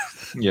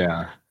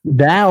 Yeah.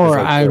 That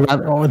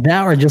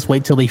or just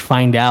wait till they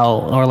find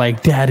out, or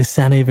like, Dad, is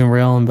Santa even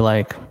real? And be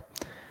like,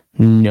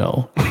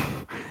 no,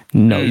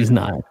 he's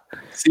not.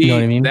 See, you know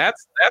what I mean?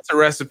 That's a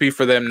recipe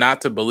for them not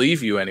to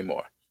believe you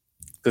anymore.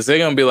 Because they're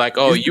going to be like,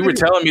 oh, you were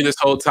telling me this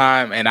whole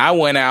time, and I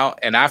went out,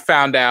 and I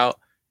found out,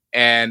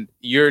 and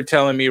you're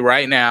telling me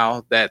right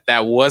now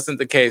that wasn't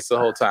the case the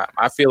whole time.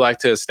 I feel like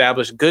to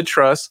establish good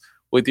trust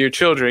with your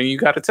children, you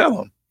got to tell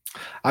them.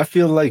 I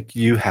feel like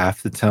you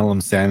have to tell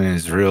them Santa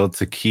is real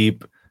to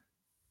keep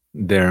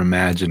their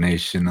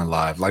imagination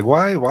alive. Like,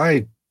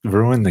 why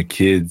ruin the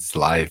kid's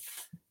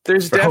life?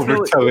 There's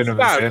definitely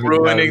not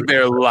ruining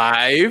their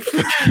life.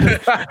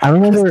 I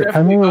remember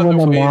when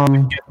my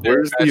mom.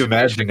 Where's the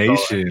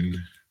imagination?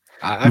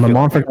 My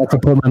mom forgot to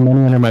put my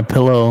money under my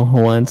pillow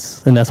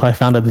once, and that's why I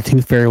found out the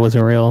tooth fairy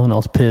wasn't real, and I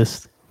was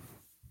pissed.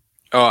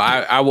 Oh,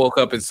 I woke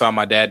up and saw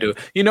my dad do it.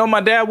 You know,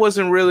 my dad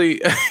wasn't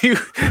really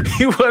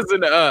he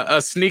wasn't a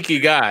sneaky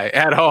guy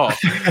at all.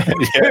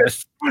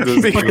 Yes,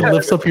 he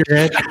lifts up your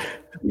head.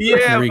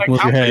 Yeah, like,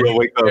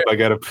 wake up! I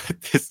gotta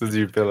put this as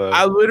your pillow.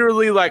 I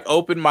literally like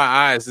opened my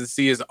eyes and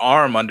see his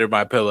arm under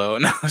my pillow,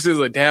 and I was just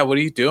like, "Dad, what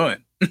are you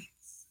doing?"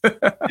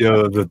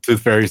 Yo, the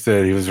tooth fairy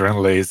said he was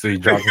running late, so he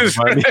dropped his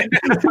money.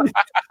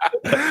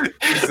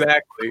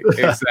 Exactly.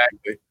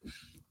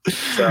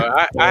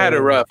 So I had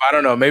a rough. I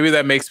don't know. Maybe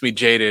that makes me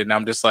jaded, and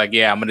I'm just like,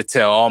 yeah, I'm gonna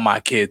tell all my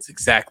kids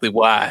exactly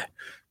why,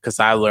 because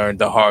I learned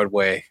the hard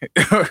way.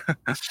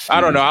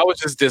 I don't know. I was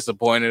just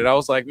disappointed. I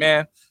was like,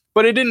 man,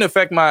 but it didn't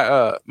affect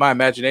my my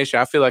imagination.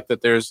 I feel like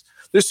that there's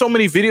so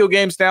many video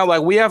games now.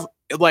 Like we have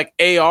like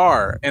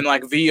AR and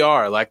like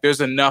VR. Like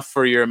there's enough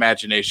for your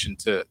imagination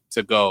to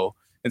go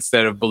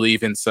instead of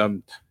believing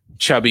some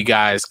chubby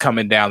guys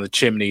coming down the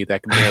chimney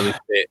that can barely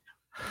fit.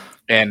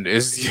 And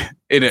is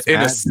in a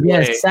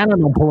Santa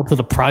don't pull up to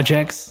the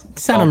projects.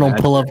 Santa don't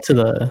pull up to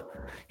the.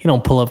 He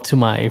don't pull up to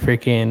my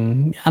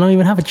freaking. I don't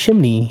even have a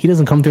chimney. He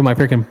doesn't come through my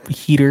freaking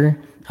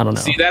heater. I don't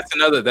know. See, that's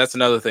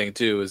another thing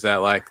too. Is that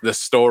like the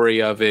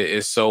story of it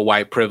is so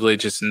white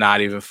privilege, it's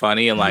not even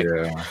funny. And like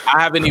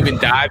I haven't even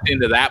dived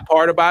into that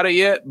part about it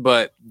yet.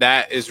 But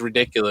that is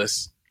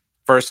ridiculous.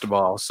 First of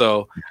all,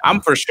 so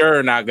I'm for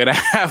sure not gonna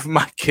have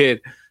my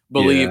kid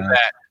believe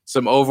that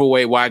some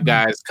overweight white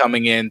guys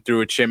coming in through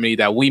a chimney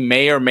that we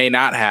may or may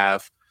not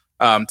have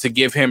to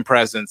give him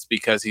presents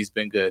because he's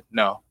been good.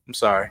 No, I'm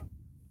sorry.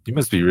 You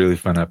must be really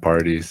fun at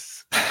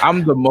parties.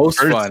 I'm the most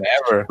fun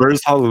ever.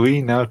 First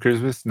Halloween, now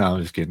Christmas. No,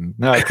 I'm just kidding.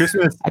 No,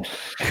 Christmas.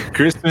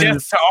 Just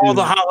to all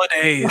the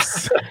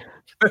holidays.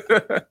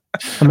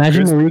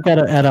 Imagine Rick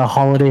at a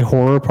holiday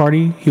horror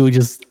party. He would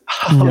just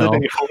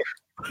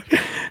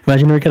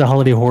Imagine Rick at a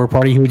holiday horror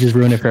party. He would just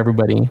ruin it for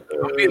everybody.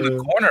 I'll be in the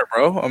corner,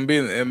 bro. I'm be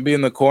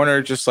in the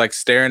corner, just like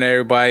staring at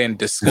everybody and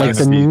disgusting. Like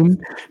the meme.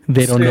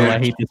 They don't know I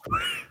hate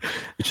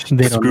this.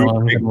 They don't know.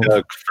 Big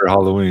Duck for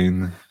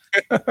Halloween.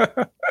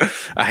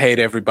 I hate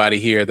everybody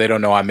here. They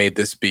don't know I made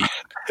this beat.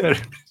 They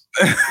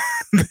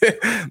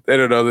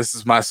don't know this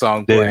is my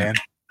song playing.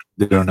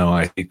 They don't know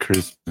I hate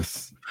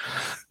Christmas.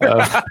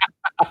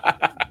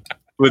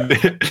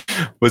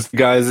 What's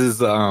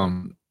guys' I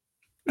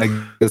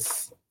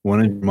guess one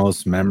of the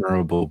most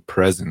memorable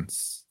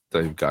presents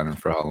that you've gotten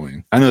for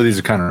Halloween? I know these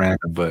are kind of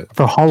random, but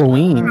for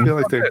Halloween, I feel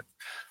like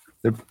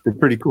they're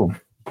pretty cool.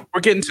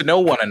 We're getting to know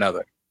one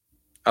another.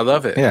 I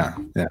love it. Yeah.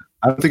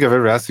 I don't think I've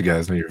ever asked you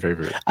guys what your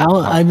favorite.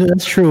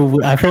 That's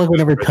true. I feel like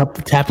whenever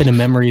tap into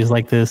memories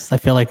like this, I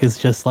feel like it's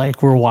just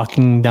like we're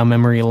walking down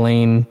memory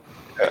lane.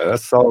 Yeah,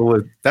 that's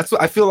all. That's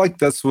what I feel like.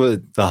 That's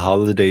what the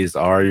holidays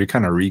are. You're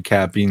kind of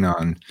recapping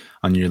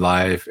on your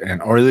life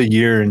or the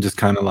year, and just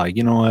kind of like,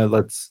 you know what,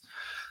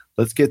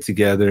 let's get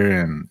together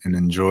and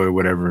enjoy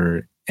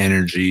whatever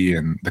energy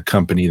and the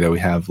company that we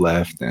have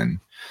left, and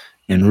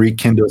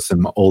rekindle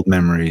some old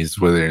memories,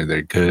 whether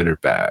they're good or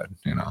bad.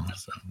 You know.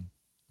 So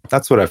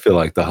that's what I feel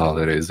like the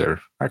holidays are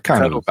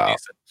kind of about.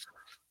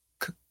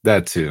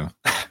 That too.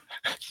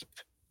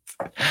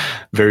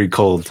 Very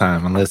cold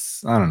time,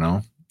 unless, I don't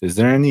know. Is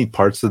there any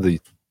parts of the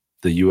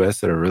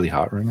U.S. that are really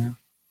hot right now?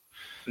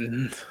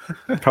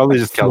 Probably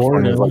just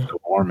California is like the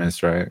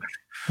warmest, right?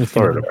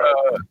 Florida.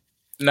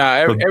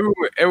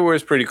 Everywhere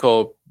is pretty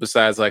cold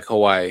besides like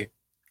Hawaii.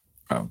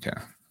 Okay.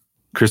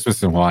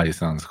 Christmas in Hawaii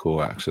sounds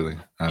cool, actually.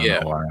 I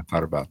don't know why I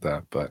thought about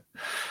that, but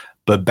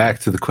back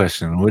to the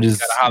question. What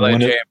is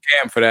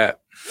Cam for that?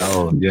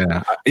 Oh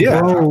yeah.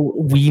 Bro,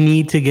 we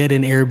need to get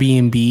an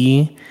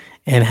Airbnb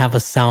and have a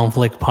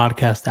Soundflick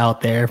podcast out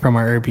there from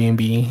our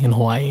Airbnb in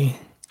Hawaii.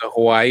 The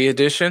Hawaii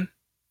edition?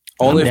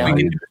 Only if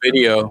we get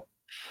video.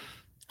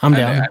 I'm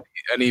down.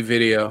 I need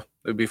video.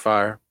 It'd be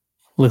fire.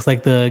 Looks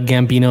like the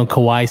Gambino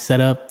Kawhi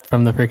setup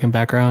from the freaking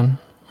background.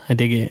 I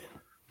dig it.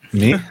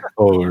 Me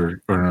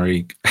or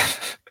Enrique?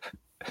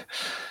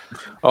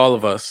 All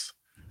of us.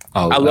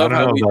 I love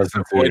how we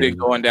avoided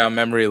going down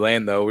memory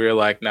lane, though. We were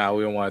like, nah,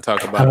 we don't want to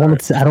talk about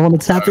it. I don't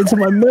want to tap into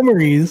my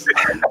memories.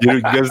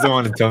 You guys don't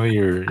want to tell me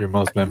your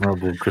most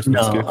memorable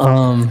Christmas gift?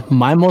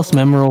 My most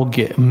memorable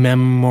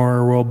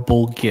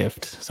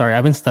gift. Sorry,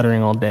 I've been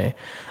stuttering all day.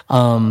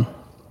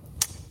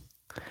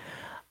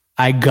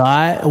 I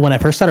got, when I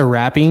first started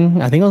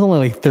rapping, I think I was only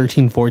like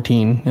 13,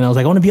 14. And I was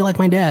like, I want to be like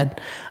my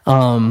dad.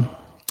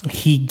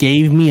 He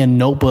gave me a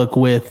notebook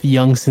with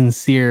Young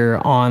Sincere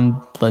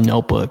on the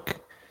notebook.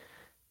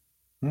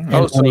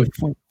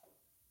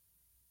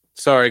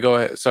 Sorry, go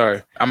ahead.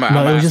 Sorry.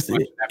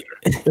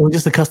 It was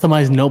just a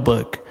customized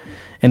notebook,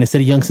 and it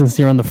said Young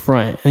Sincere on the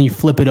front, and you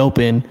flip it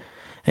open,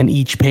 and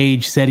each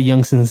page said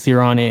Young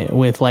Sincere on it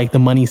with like the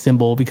money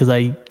symbol, because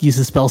I used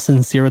to spell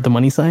sincere with the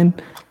money sign.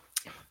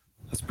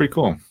 That's pretty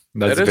cool.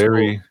 That's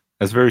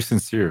very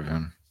sincere of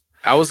him.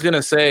 I was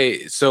gonna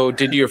say, so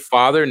did your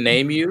father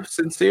name you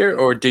Sincere,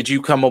 or did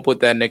you come up with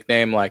that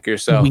nickname like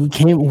yourself? We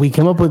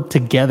came up with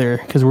together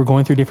because we're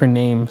going through different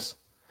names.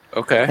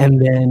 Okay. And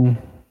then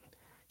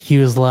he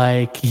was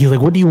like,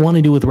 what do you want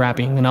to do with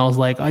rapping? And I was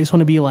like, I just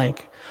want to be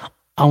like,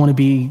 I want to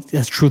be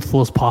as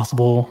truthful as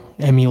possible,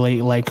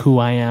 emulate like who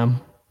I am.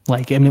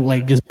 Like, I mean,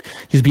 like just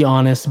be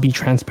honest, be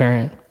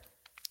transparent.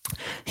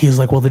 He was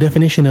like, well, the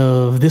definition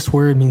of this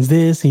word means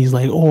this. He's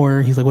like,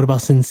 what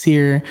about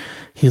sincere?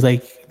 He's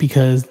like,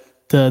 because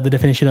the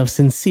definition of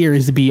sincere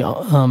is to be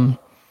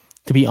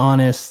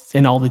honest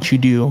in all that you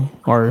do,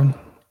 or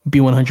be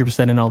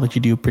 100% in all that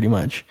you do, pretty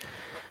much.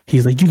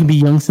 He's like, you can be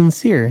Young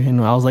Sincere.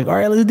 And I was like, all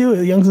right, let's do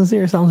it. Young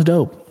Sincere sounds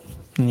dope.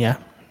 And yeah.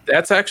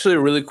 That's actually a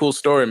really cool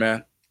story,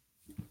 man.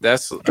 I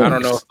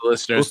don't know if the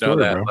listeners know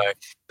that. Bro. Like,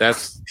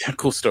 that's a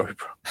cool story,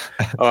 bro.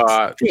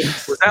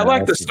 Was that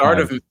like the start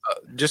of,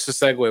 just a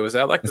segue, was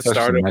that like the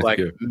start of like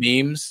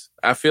memes?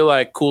 I feel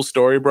like Cool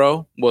Story,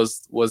 bro,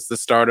 was the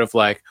start of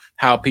like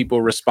how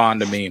people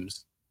respond to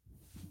memes.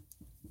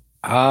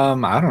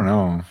 I don't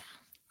know.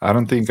 I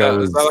don't think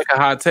is that like a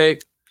hot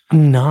take?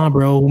 Nah,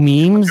 bro.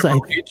 Memes. I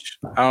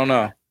don't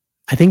know.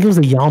 I think it was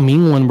the Yao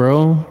Ming one,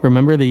 bro.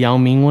 Remember the Yao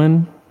Ming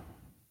one?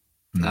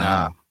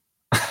 Nah.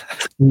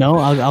 No,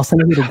 I'll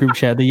send it to the group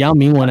chat. The Yao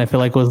Ming one, I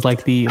feel like was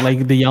like the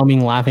Yao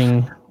Ming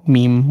laughing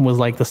meme was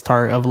like the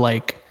start of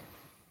like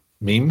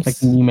memes, like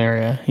the meme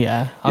area.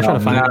 Yeah, I'll try to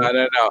find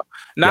it. No.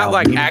 Not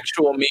like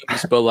actual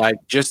memes, but like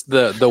just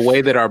the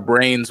way that our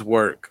brains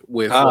work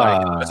with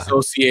like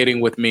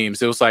associating with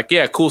memes. It was like,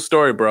 yeah, cool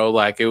story, bro.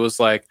 Like it was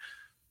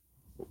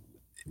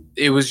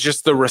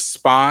just the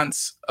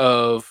response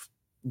of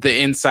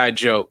the inside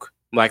joke.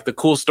 Like the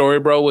cool story,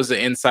 bro, was the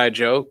inside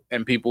joke,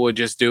 and people would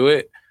just do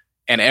it,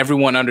 and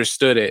everyone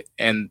understood it.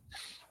 And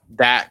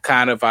that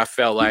kind of, I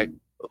felt like,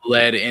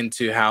 led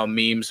into how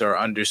memes are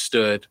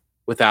understood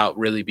without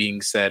really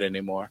being said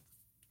anymore.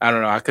 I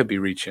don't know. I could be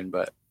reaching,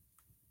 but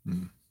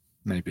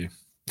maybe.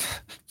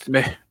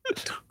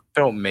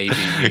 Don't maybe.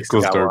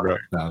 Cool story, bro.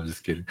 No, I'm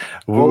just kidding.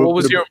 What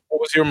was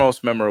your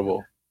most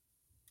memorable?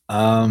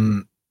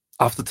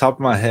 Off the top of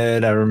my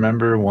head, I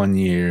remember one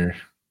year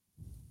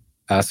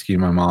asking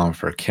my mom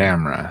for a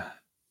camera,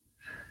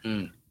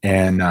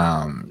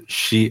 and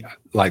she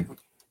like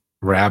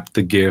wrapped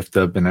the gift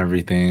up and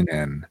everything,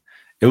 and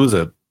it was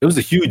a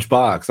huge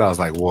box. I was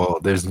like, well,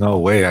 there's no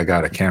way I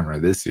got a camera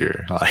this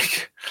year.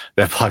 Like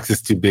that box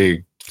is too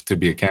big to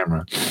be a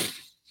camera.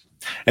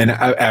 And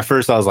at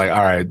first I was like,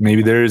 all right,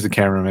 maybe there is a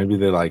camera. Maybe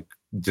they like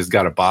just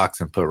got a box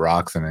and put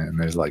rocks in it, and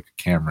there's like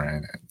a camera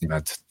in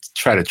it, to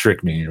try to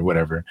trick me or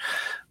whatever.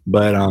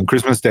 But on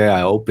Christmas Day,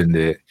 I opened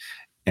it,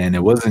 and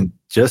it wasn't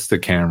just a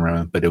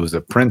camera, but it was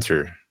a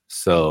printer.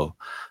 So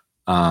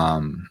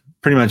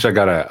pretty much I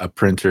got a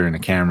printer and a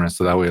camera,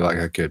 so that way like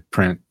I could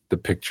print the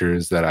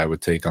pictures that I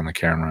would take on the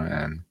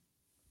camera.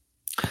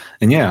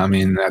 And yeah, I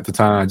mean, at the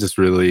time I just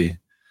really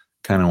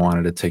kind of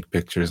wanted to take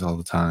pictures all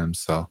the time.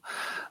 So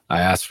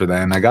I asked for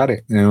that and I got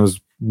it. And it was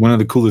one of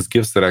the coolest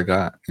gifts that I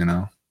got,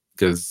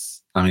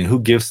 because I mean, who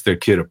gives their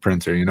kid a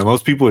printer?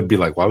 Most people would be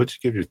like, why would you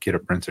give your kid a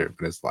printer?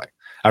 But it's like,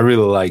 I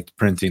really liked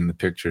printing the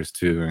pictures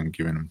too and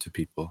giving them to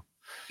people.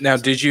 Now,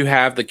 did you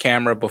have the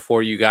camera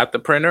before you got the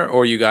printer,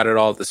 or you got it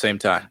all at the same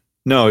time?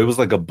 No, it was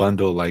like a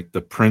bundle. Like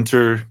the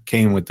printer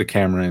came with the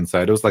camera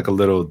inside. It was like a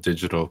little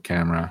digital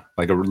camera,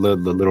 like the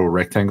little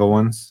rectangle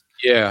ones.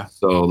 Yeah.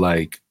 So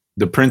like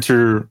the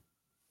printer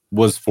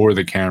was for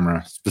the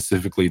camera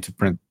specifically to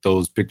print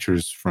those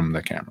pictures from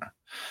the camera.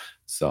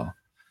 So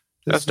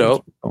that's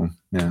dope. Cool.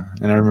 Yeah.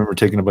 And I remember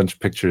taking a bunch of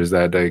pictures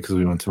that day because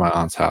we went to my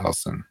aunt's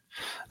house and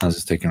I was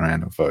just taking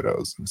random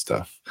photos and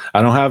stuff.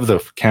 I don't have the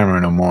camera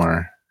no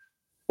more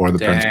or the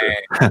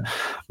printer,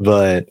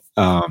 but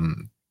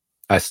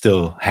I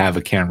still have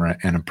a camera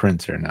and a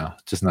printer now,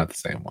 just not the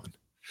same one.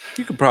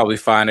 You could probably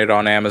find it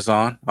on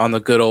Amazon, on the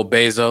good old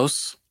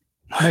Bezos.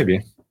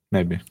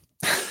 Maybe.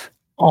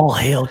 All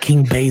hail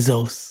King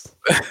Bezos.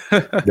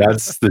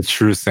 That's the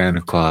true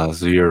Santa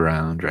Claus year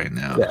round right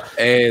now. Yeah.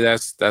 Hey,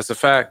 that's a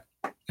fact.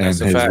 And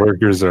his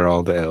workers are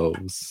all the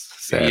elves.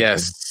 Sadly.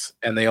 Yes,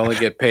 and they only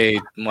get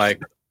paid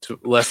like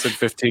less than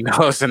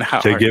 $15 an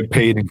hour. They get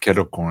paid in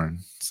kettle corn,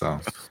 so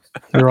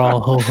they're all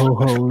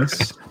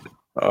ho-ho-hos.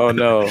 Oh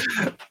no!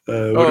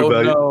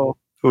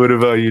 What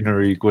about you,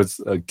 Narik? What's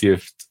a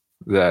gift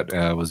that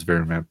was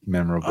very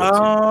memorable?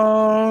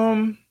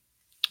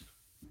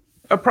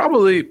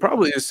 Probably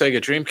the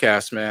Sega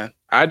Dreamcast, man.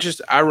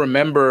 I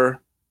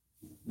remember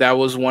that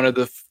was one of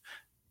the.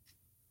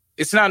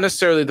 It's not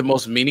necessarily the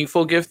most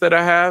meaningful gift that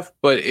I have,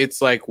 but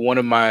it's like one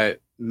of my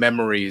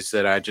memories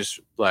that I just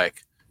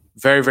like,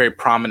 very, very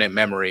prominent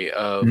memory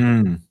of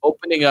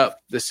opening up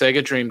the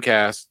Sega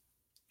Dreamcast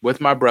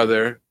with my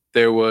brother.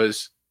 There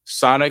was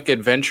Sonic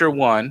Adventure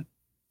 1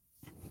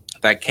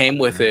 that came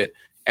with it,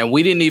 and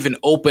we didn't even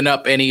open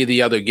up any of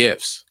the other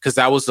gifts because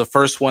that was the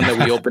first one that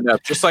we opened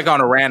up, just like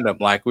on a random.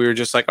 Like we were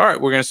just like, all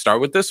right, we're gonna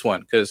start with this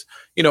one because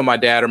my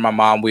dad or my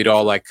mom, we'd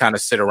all like kind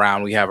of sit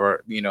around. We have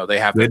our, they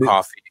have their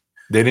coffee.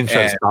 They didn't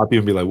try to stop you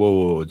and be like,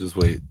 whoa, just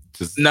wait.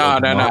 No.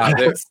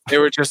 They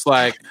were just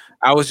like,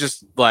 I was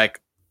just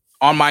like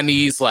on my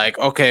knees, like,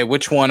 okay,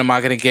 which one am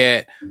I gonna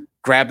get?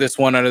 Grab this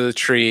one under the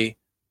tree,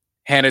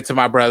 hand it to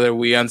my brother.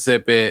 We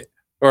unzip it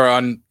or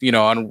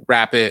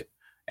unwrap it,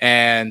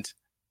 and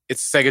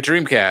it's Sega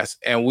Dreamcast,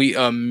 and we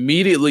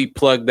immediately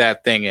plug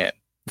that thing in.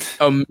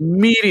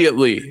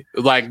 Immediately,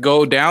 like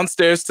go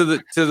downstairs to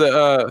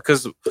the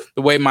because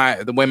the way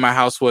my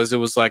house was, it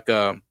was like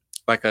a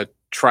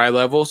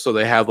tri-level, so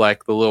they had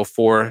like the little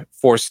four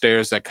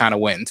stairs that kind of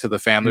went into the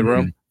family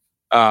room,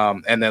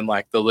 and then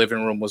like the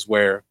living room was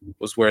where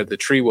the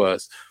tree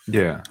was.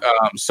 Yeah.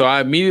 So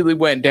I immediately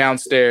went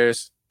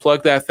downstairs,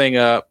 plugged that thing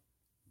up,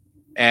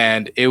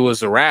 and it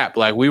was a wrap.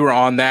 Like we were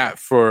on that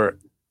for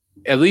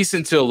at least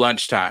until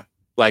lunchtime,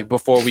 like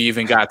before we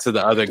even got to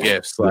the other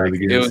gifts. Like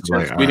it was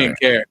just, we didn't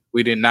care.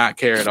 We did not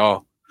care at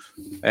all.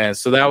 And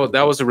so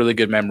that was a really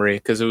good memory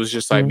because it was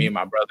just like me and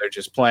my brother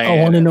just playing.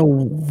 I want to know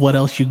what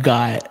else you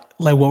got.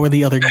 Like, what were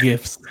the other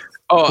gifts?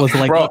 Bro,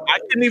 I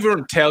couldn't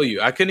even tell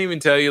you.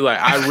 Like,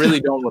 I really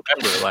don't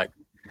remember. Like,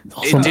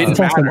 it didn't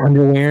matter. Some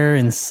underwear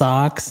and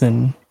socks,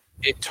 and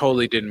it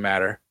totally didn't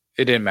matter.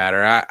 It didn't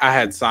matter. I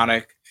had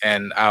Sonic,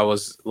 and I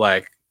was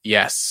like,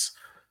 yes,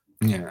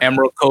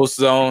 Emerald Coast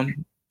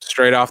Zone,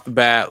 straight off the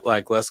bat.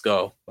 Like, let's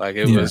go. Like,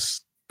 it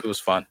was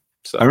fun.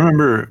 So I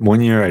remember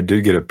one year I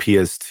did get a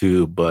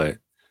PS2, but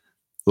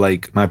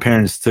like my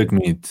parents took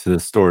me to the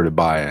store to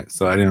buy it,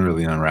 so I didn't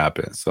really unwrap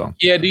it. So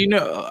yeah, do you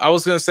know? I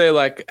was gonna say,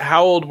 like,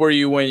 how old were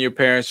you when your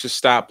parents just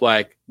stopped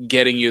like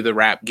getting you the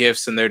wrap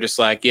gifts, and they're just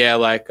like, yeah,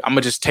 like I'm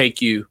gonna just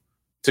take you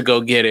to go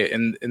get it,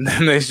 and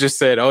then they just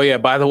said, oh yeah,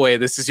 by the way,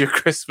 this is your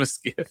Christmas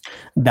gift.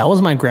 That was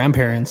my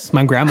grandparents.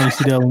 My grandma used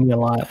to do that with me a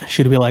lot.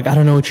 She'd be like, I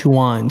don't know what you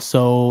want,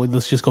 so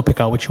let's just go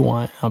pick out what you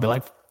want. I'll be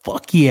like,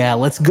 fuck yeah,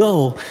 let's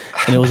go.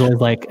 And it was always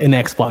like an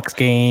Xbox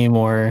game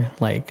or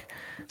like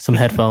some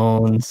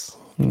headphones.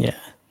 Yeah.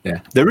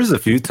 There was a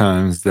few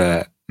times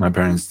that my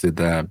parents did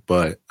that,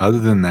 but other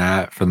than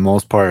that, for the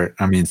most part,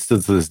 I mean,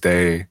 still to this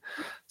day,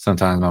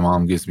 sometimes my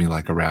mom gives me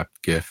like a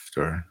wrapped gift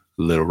or a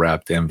little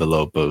wrapped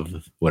envelope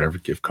of whatever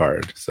gift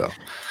card. So,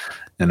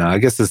 I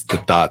guess it's the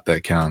thought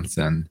that counts.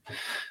 And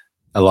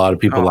a lot of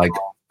people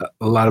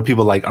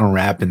like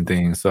unwrapping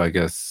things. So I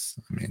guess,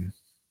 I mean,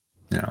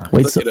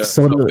 Wait, so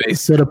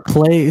to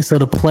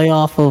play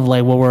off of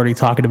like what we're already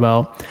talking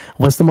about,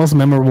 what's the most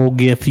memorable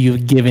gift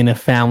you've given a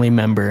family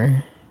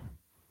member?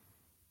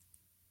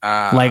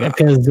 Like,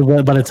 because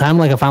by the time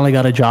like I finally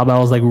got a job, I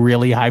was like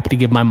really hyped to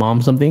give my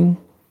mom something.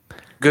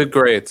 Good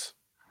grades.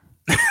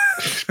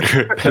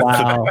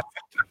 Wow.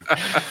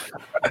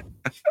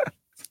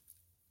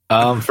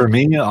 For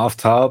me, off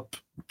top,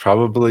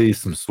 probably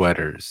some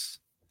sweaters.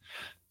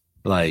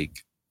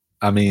 Like,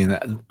 I mean,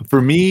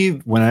 for me,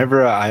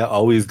 whenever I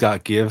always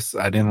got gifts,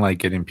 I didn't like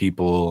getting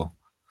people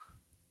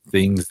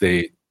things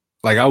they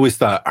like. I always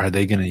thought, are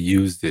they gonna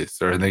use this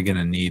or are they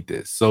gonna need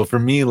this? So for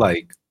me,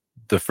 like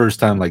the first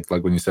time, like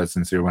when you said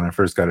Sincere, when I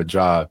first got a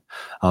job,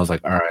 I was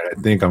like, all right,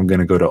 I think I'm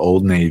gonna go to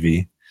Old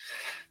Navy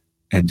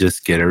and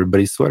just get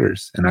everybody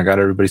sweaters. And I got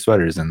everybody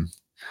sweaters, and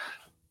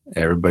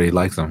everybody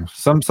likes them.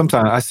 Sometimes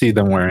I see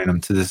them wearing them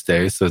to this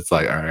day, so it's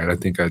like, all right, I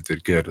think I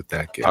did good with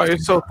that gift. Oh, you're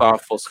so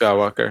thoughtful,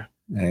 Skywalker.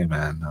 Hey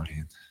man, I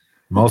mean,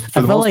 I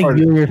feel like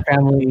you and your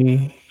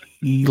family,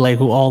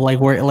 like all like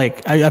wear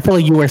like I feel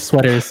like you wear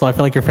sweaters, so I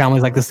feel like your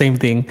family's like the same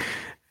thing.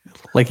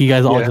 Like you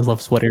guys all just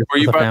love sweaters. Were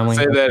you about family.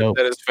 to say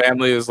that his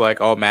family is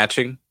like all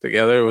matching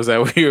together? Was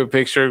that what you were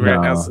picturing right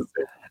now?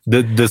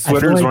 The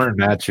sweaters weren't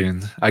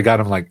matching. I got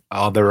them like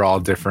they're all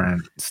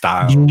different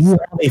styles. Do you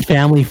have a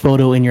family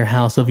photo in your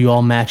house of you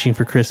all matching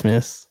for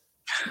Christmas?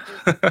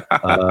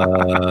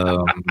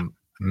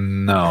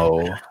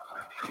 No.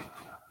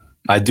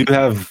 I do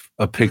have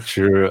a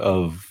picture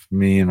of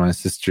me and my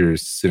sister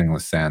sitting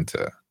with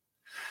Santa.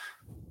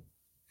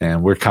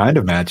 And we're kind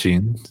of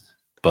matching,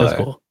 but that's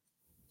cool.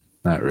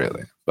 Not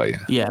really. But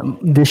yeah. Yeah.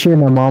 This year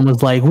my mom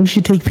was like, we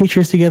should take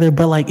pictures together,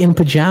 but like in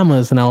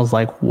pajamas. And I was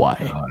like, why?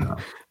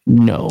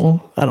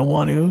 No, I don't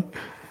want to.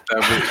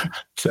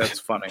 That's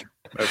funny.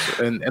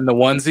 And the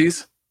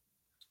onesies?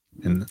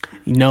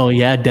 No,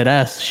 yeah,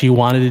 deadass. She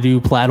wanted to do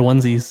plaid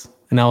onesies.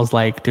 And I was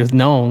like,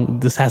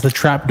 this has a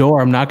trap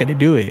door. I'm not going to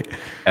do it. It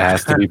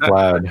has to be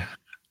plaid. It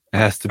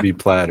has to be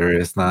plaid or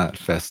it's not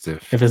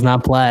festive. If it's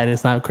not plaid,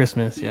 it's not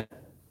Christmas. Yeah.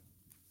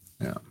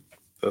 Yeah.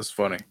 That's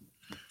funny.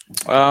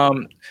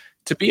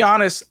 To be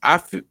honest, I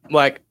feel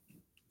like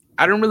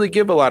I don't really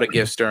give a lot of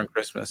gifts during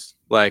Christmas,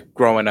 like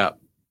growing up.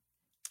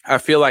 I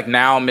feel like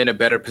now I'm in a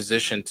better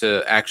position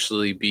to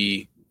actually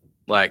be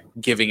like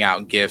giving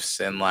out gifts,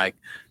 and like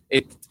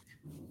it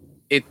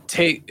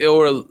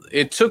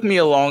took me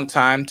a long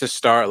time to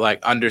start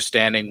like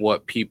understanding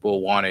what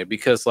people wanted,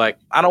 because like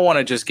I don't want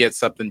to just get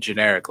something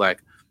generic.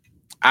 Like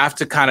I have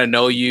to kind of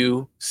know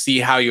you, see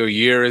how your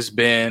year has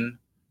been,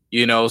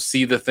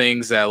 see the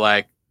things that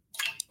like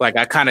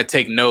I kind of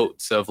take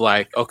notes of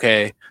like,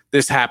 okay,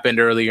 this happened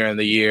earlier in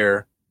the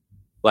year.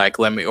 Like,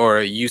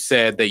 or you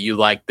said that you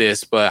like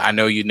this, but I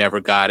know you never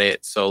got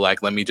it. So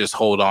like, let me just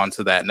hold on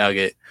to that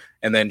nugget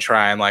and then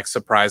try and like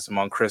surprise them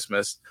on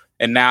Christmas.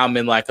 And now I'm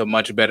in like a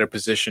much better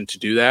position to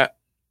do that.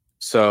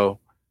 So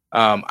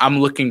I'm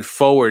looking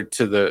forward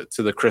to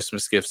the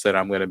Christmas gifts that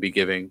I'm going to be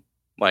giving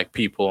like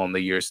people in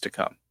the years to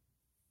come.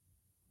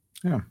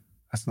 Yeah,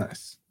 that's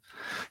nice.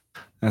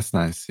 That's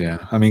nice.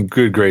 Yeah. I mean,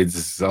 good grades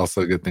is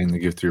also a good thing to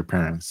give to your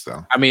parents.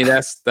 So I mean,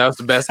 that's the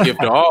best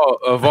gift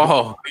of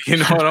all. You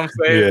know what I'm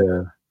saying?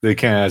 Yeah. They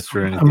can't ask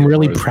for anything. I'm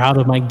really proud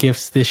of my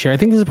gifts this year. I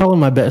think this is probably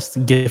my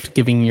best gift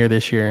giving year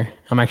this year.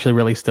 I'm actually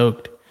really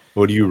stoked.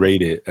 What do you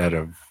rate it out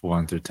of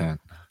 1 through 10?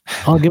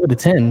 I'll give it a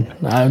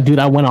 10. Dude,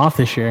 I went off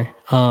this year.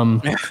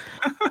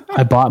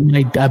 I bought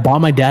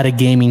my dad a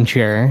gaming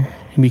chair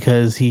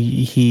because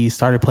he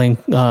started playing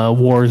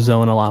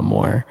Warzone a lot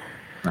more.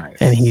 Nice.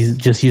 And he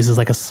just uses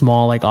like a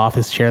small like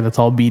office chair that's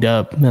all beat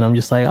up. And I'm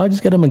just like, I'll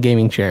just get him a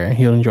gaming chair.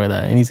 He'll enjoy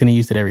that. And he's going to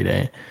use it every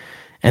day.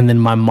 And then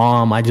my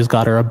mom, I just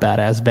got her a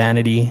badass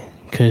vanity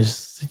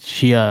because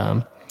she,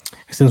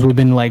 since we've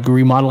been like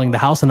remodeling the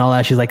house and all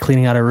that, she's like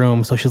cleaning out her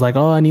room. So she's like,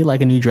 oh, I need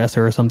like a new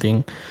dresser or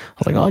something. I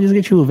was like, oh, I'll just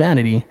get you a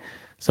vanity.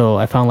 So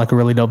I found like a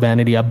really dope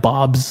vanity at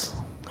Bob's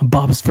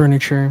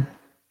Furniture.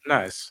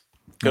 Nice.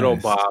 Good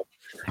old Bob.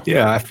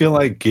 Yeah, I feel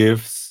like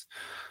gifts,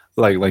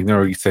 like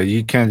Nori said,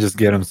 you can't just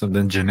get them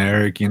something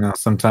generic.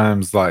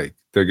 Sometimes like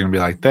they're gonna be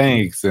like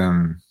thanks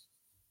and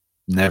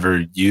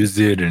never use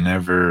it or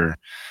never,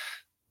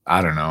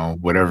 I don't know,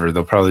 whatever.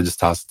 They'll probably just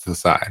toss it to the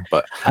side.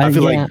 But I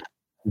feel like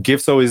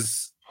gifts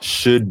always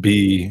should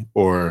be,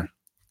 or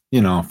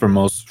for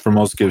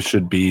most gifts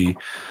should be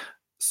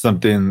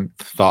something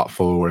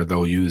thoughtful where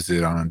they'll use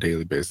it on a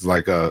daily basis,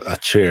 like a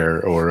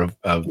chair or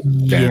a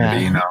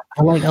vanity.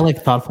 I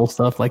like thoughtful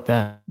stuff like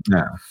that.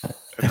 Yeah,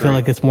 I feel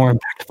like it's more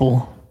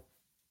impactful.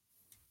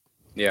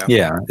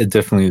 Yeah, it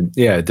definitely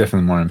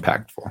more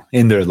impactful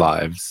in their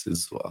lives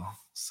as well.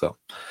 So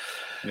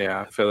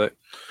yeah, I feel it.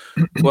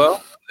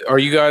 Well, are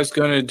you guys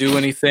going to do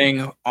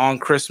anything on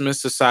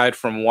Christmas aside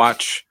from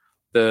watch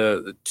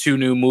the 2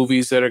 new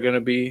movies that are going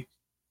to be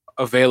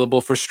available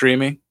for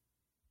streaming?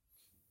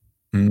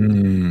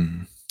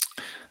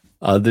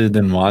 Other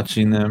than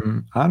watching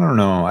them, I don't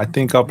know. I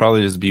think I'll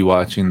probably just be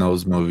watching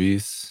those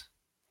movies.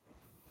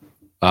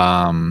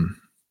 Yeah,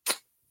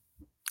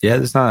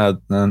 there's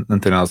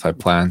nothing else I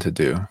plan to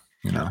do.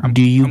 You know.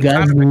 Do you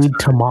guys need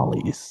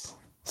tamales?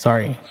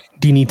 Sorry.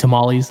 Do you need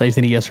tamales? I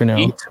said yes or no.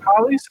 Eat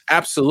tamales?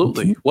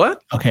 Absolutely.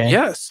 What? Okay.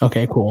 Yes.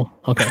 Okay. Cool.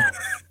 Okay.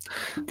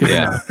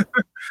 Yeah.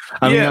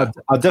 I mean,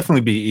 I'll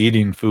definitely be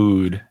eating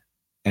food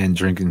and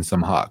drinking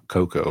some hot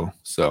cocoa.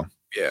 So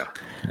yeah,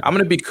 I'm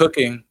gonna be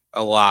cooking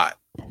a lot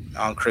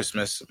on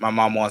Christmas. My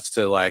mom wants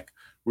to like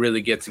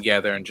really get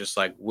together and just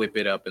like whip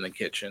it up in the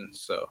kitchen.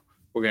 So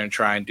we're gonna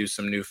try and do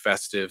some new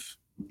festive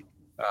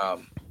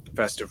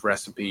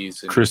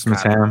recipes. And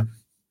Christmas ham.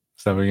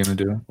 Is that what you're gonna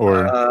do?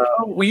 Or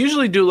we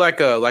usually do like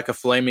a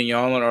filet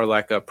mignon or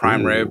like a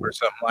prime rib or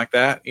something like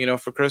that. You know,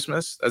 for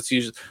Christmas. That's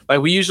usually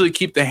like we usually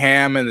keep the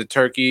ham and the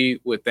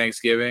turkey with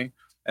Thanksgiving,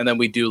 and then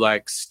we do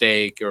like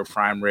steak or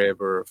prime rib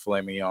or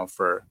filet mignon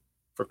for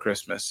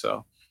Christmas.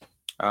 So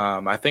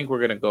I think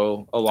we're gonna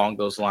go along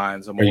those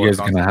lines. Are you guys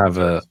gonna have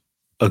a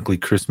ugly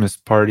Christmas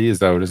party? Is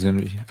that what it's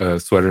gonna be? A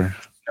sweater?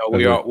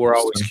 No, we're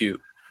always cute.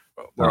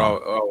 We're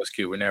always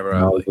cute. We're never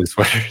ugly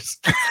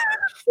sweaters.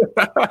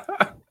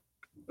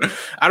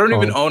 I don't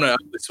even own an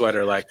ugly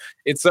sweater. Like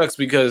it sucks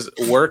because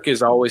work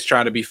is always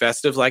trying to be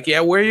festive. Like, yeah,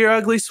 wear your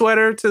ugly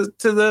sweater to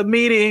the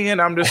meeting,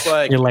 and I'm just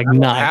like, you're like,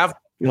 nah.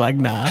 You're like,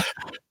 nah.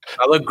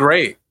 I look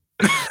great.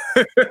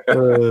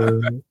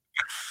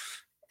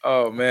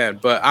 Oh man,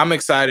 but I'm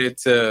excited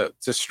to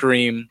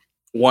stream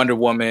Wonder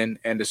Woman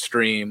and to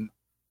stream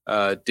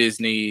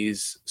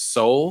Disney's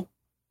Soul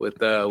with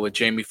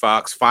Jamie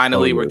Foxx.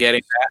 Finally, we're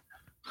getting that.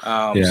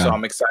 So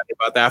I'm excited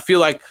about that. I feel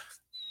like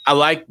I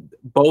like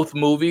both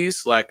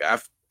movies. Like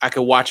I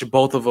could watch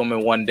both of them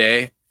in one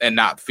day and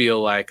not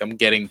feel like I'm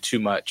getting too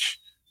much.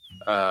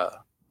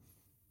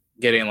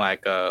 Getting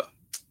like I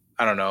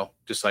don't know,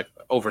 just like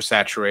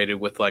oversaturated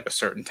with like a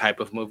certain type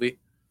of movie.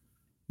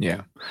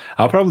 Yeah,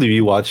 I'll probably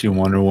be watching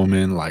Wonder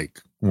Woman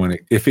like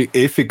if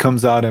it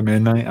comes out at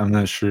midnight. I'm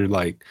not sure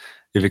like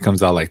if it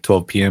comes out like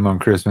 12 p.m. on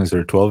Christmas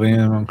or 12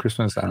 a.m. on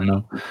Christmas. I don't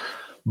know,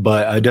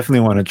 but I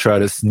definitely want to try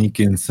to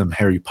sneak in some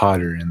Harry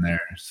Potter in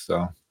there.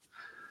 So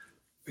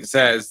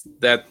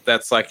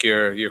that's like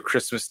your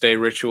Christmas Day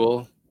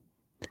ritual.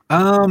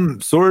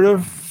 Sort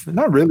of,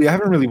 not really. I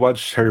haven't really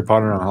watched Harry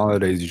Potter on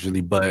holidays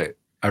usually, but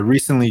I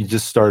recently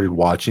just started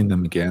watching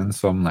them again,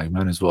 so I'm like,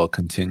 might as well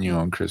continue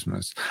on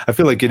Christmas. I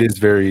feel like it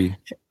is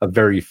a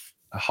very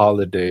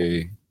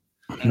holiday,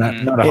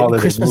 not a holiday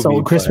Christmas.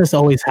 movie, Christmas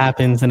always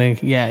happens,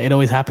 it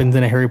always happens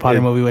in a Harry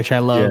Potter movie, which I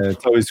love. Yeah,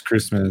 it's always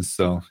Christmas,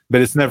 so but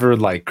it's never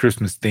like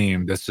Christmas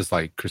themed. That's just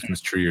like Christmas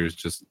tree or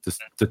just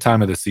the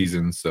time of the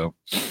season. So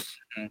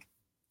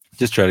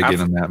just try to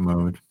get in that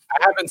mood. I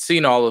haven't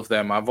seen all of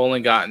them. I've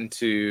only gotten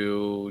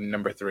to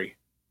number 3.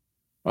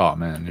 Oh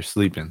man, you're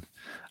sleeping.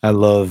 I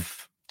love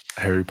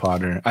Harry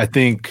Potter. I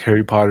think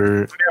Harry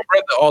Potter. I've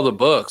read all the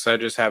books. I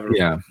just haven't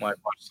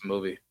watched the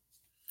movie.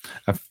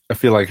 I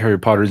feel like Harry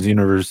Potter's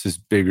universe is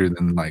bigger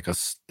than like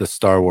the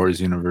Star Wars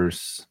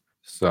universe.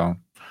 So,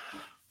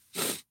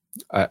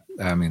 I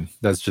mean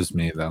that's just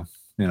me though.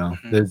 You know,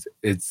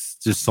 it's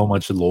just so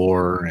much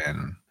lore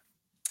and.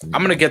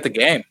 I'm gonna get the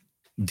game.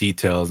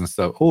 Details and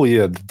stuff. Oh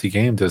yeah, the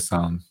game does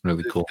sound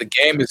really cool. The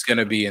game is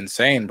gonna be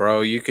insane,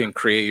 bro. You can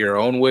create your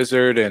own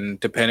wizard, and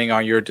depending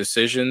on your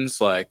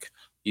decisions, like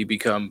you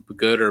become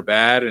good or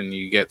bad, and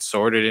you get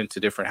sorted into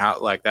different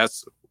house. Like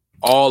that's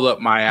all up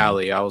my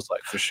alley. I was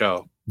like, for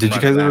sure. Did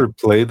you guys ever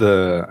play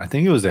I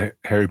think it was a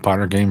Harry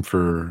Potter game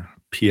for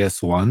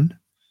PS1?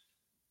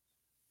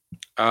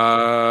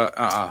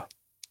 It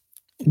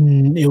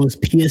was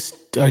PS.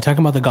 Are you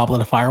talking about the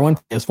Goblet of Fire one?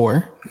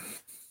 PS4.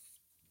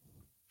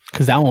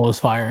 Because that one was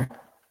fire.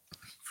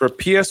 For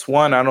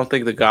PS1, I don't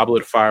think the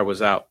Goblet of Fire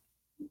was out.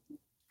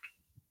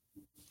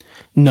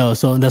 No,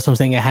 so that's what I'm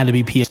saying. It had to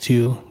be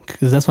PS2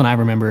 because that's when I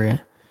remember it.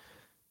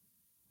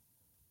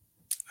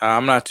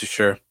 I'm not too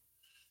sure.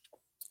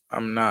 I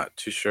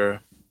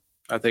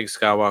think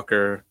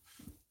Skywalker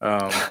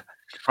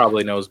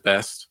probably knows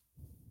best.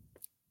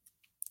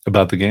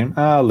 About the game?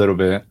 A little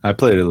bit. I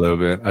played it a little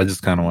bit. I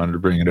just kind of wanted to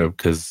bring it up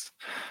because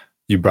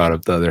you brought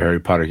up the other Harry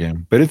Potter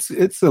game, but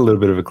it's a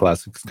little bit of a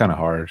classic. It's kind of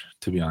hard,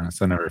 to be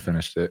honest. I never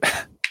finished it,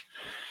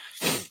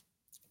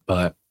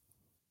 but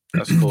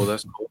that's cool.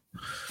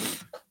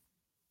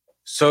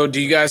 So, do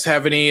you guys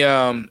have any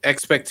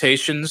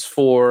expectations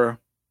for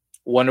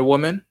Wonder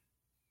Woman?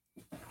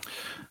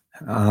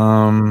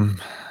 I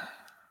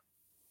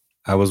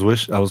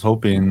was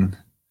hoping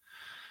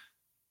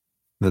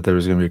that there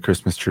was going to be a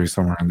Christmas tree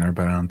somewhere in there,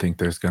 but I don't think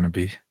there's going to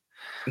be.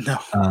 No.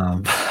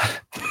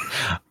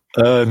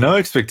 No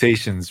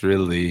expectations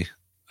really.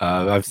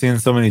 I've seen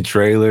so many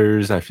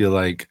trailers. I feel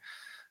like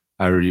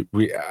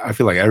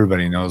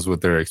everybody knows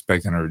what they're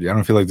expecting already. I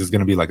don't feel like there's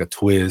going to be like a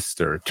twist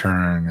or a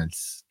turn.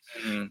 It's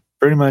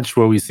pretty much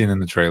what we've seen in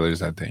the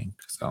trailers, I think.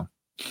 So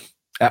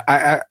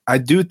I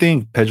do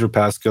think Pedro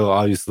Pascal,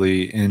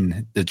 obviously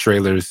in the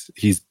trailers,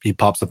 he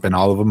pops up in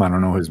all of them. I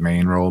don't know his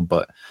main role,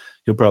 but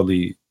he'll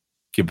probably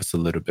give us a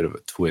little bit of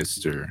a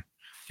twist or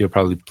he'll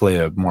probably play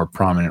a more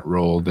prominent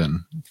role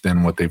than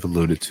what they've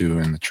alluded to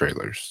in the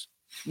trailers.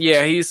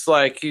 Yeah, he's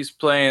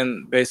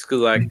playing basically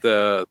like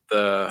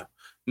the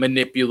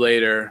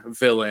manipulator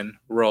villain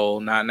role,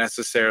 not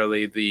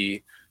necessarily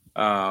the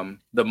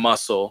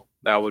muscle.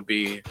 That would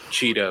be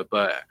Cheetah,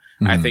 but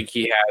I think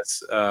he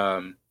has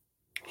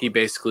he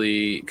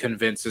basically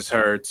convinces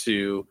her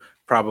to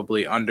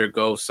probably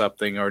undergo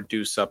something or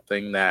do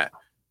something that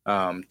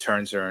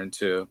turns her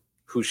into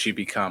who she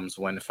becomes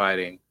when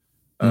fighting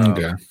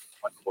Wonder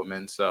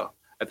Woman. So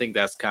I think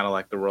that's kind of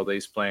like the role that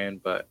he's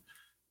playing. But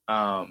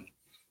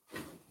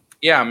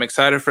yeah, I'm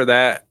excited for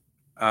that.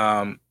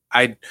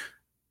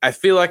 I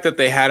feel like that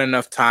they had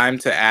enough time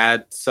to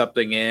add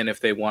something in if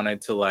they wanted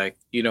to, like,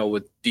 you know,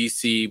 with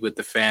DC, with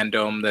the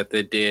fandom that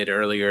they did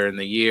earlier in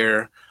the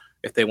year,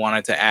 if they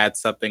wanted to add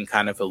something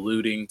kind of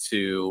alluding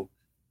to,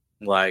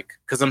 like,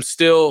 because I'm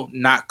still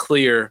not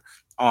clear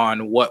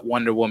on what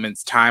Wonder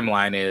Woman's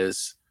timeline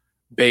is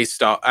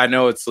based off. I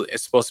know it's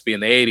supposed to be in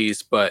the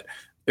 80s, but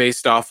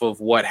based off of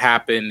what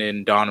happened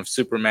in Dawn of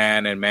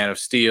Superman and Man of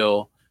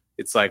Steel,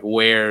 it's like,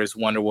 where is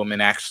Wonder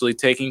Woman actually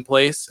taking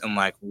place, and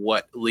like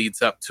what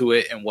leads up to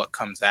it and what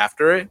comes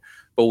after it.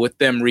 But with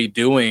them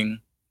redoing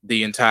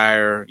the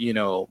entire, you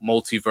know,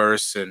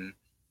 multiverse, and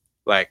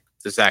like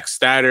the Zack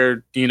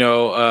Snyder, you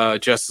know,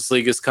 Justice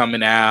League is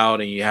coming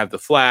out, and you have the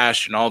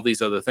Flash and all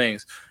these other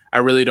things, I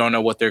really don't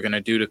know what they're going to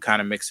do to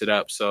kind of mix it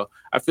up. So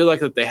I feel like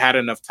that they had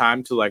enough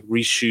time to like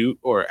reshoot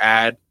or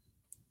add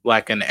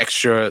like an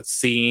extra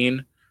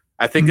scene.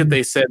 I think that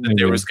they said that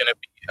there was going to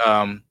be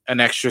an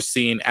extra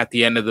scene at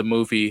the end of the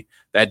movie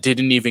that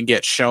didn't even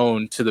get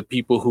shown to the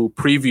people who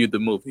previewed the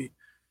movie.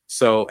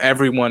 So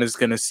everyone is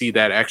going to see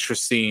that extra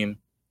scene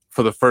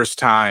for the first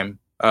time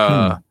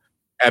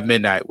at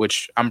midnight,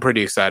 which I'm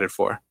pretty excited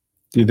for.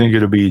 Do you think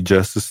it'll be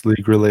Justice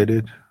League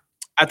related?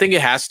 I think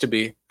it has to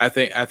be. I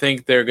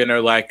think they're going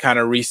to like kind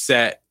of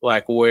reset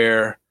like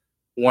where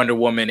Wonder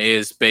Woman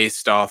is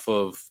based off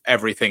of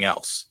everything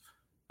else.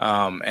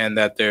 And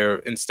that they're,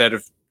 instead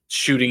of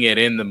shooting it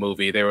in the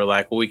movie, they were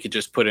like, well, we could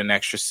just put an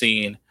extra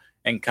scene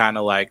and kind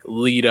of like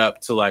lead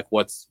up to like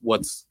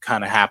what's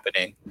kind of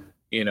happening.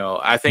 You know,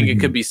 I think it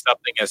could be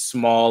something as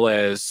small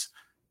as,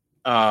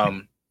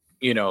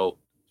 you know,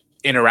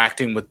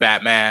 interacting with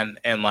Batman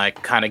and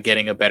like kind of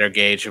getting a better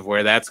gauge of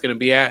where that's going to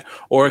be at.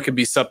 Or it could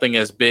be something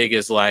as big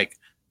as like,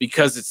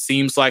 because it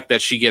seems like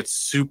that she gets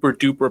super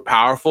duper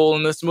powerful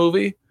in this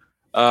movie,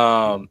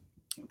 that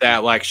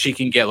like she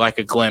can get like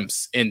a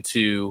glimpse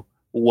into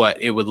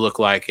what it would look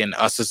like, and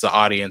us as the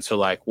audience are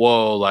like,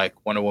 whoa, like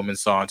Wonder Woman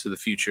saw into the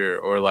future,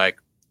 or like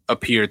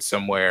appeared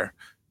somewhere,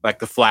 like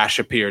the Flash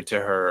appeared to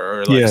her,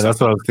 or like, yeah, that's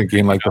what I was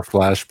thinking. Like the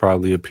Flash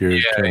probably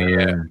appeared to her.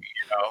 Yeah, you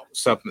know,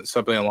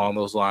 something along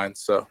those lines.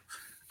 So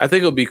I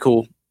think it'll be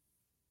cool.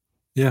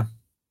 Yeah.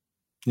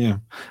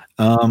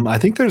 I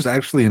think there's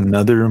actually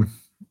another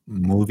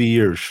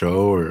movie or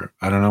show, or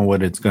I don't know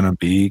what it's gonna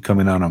be,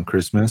 coming out on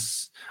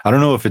Christmas. I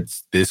don't know if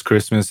it's this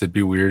Christmas. It'd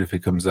be weird if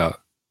it comes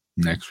out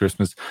next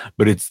Christmas,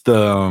 but it's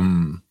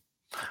the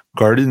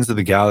Guardians of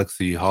the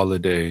Galaxy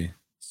holiday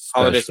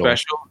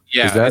special.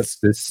 Yeah, is that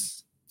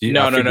this?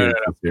 No.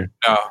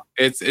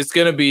 It's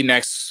gonna be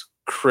next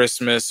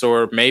Christmas,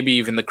 or maybe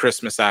even the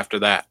Christmas after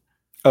that.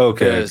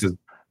 Okay, because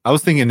I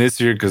was thinking this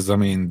year, because I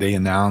mean they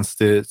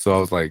announced it, so I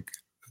was like,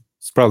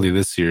 it's probably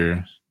this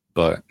year.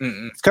 But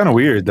it's kind of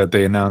weird that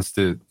they announced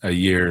it a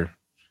year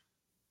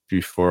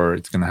before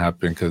it's gonna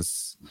happen,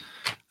 because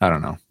I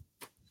don't know.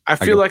 I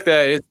feel like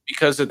that is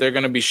because that they're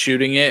going to be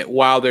shooting it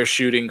while they're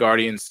shooting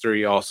Guardians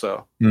 3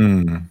 also.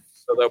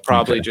 So they'll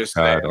probably just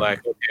say like,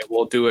 okay,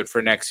 we'll do it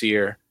for next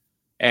year.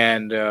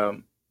 And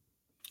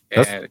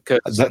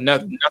because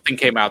nothing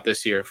came out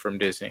this year from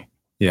Disney.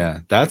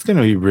 Yeah, that's going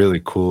to be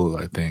really cool,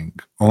 I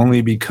think.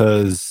 Only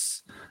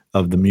because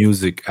of the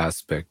music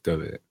aspect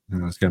of it. You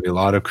know, it's going to be a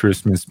lot of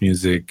Christmas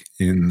music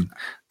in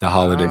the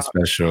holiday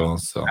special.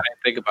 So I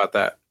didn't think about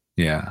that.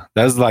 Yeah,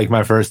 that's like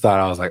my first thought.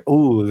 I was like,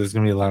 oh, there's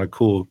going to be a lot of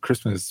cool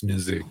Christmas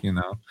music, you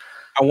know?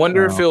 I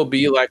wonder if it'll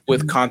be like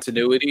with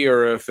continuity,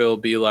 or if it'll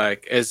be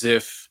like as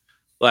if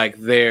like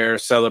they're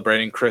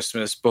celebrating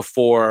Christmas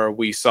before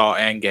we saw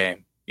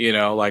Endgame, you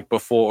know, like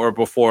before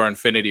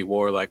Infinity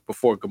War, like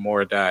before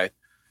Gamora died.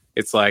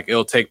 It's like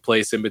it'll take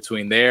place in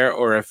between there,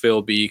 or if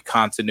it'll be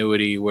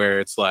continuity where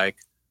it's like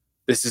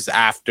this is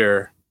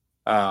after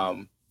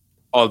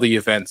all the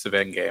events of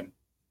Endgame.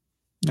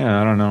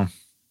 Yeah, I don't know.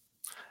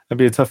 That'd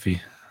be a toughie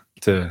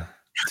to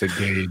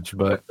gauge,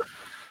 but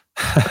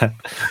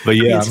but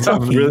yeah,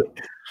 I'm really,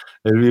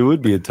 it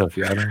would be a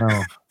toughie. I don't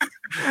know.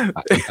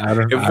 I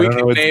don't if we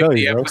could name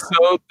the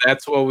episode,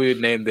 that's what we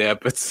would name the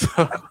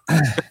episode.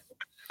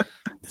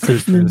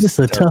 This is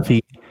a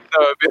toughie.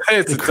 No,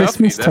 it's the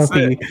Christmas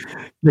toughie.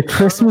 The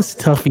Christmas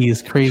toughie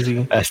is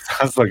crazy. That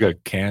sounds like a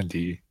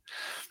candy.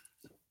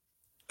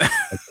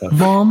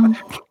 Mom,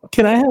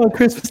 can I have a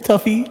Christmas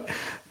toughie?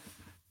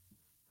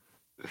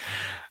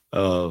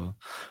 Oh,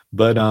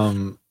 but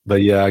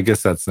yeah, I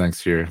guess that's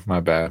next year. My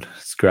bad.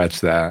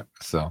 Scratch that.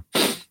 So,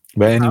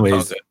 but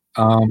anyways,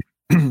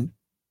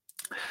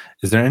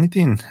 Is there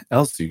anything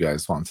else you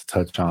guys want to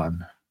touch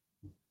on?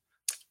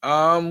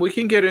 We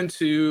can get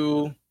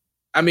into.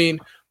 I mean,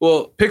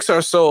 well,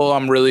 Pixar Soul.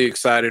 I'm really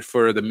excited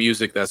for the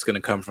music that's going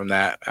to come from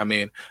that. I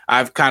mean,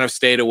 I've kind of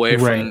stayed away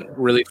from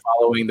really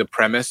following the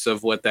premise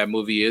of what that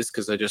movie is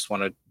because I just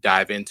want to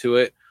dive into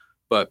it.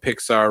 But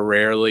Pixar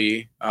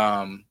rarely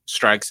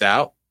strikes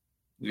out.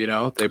 You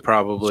know, they're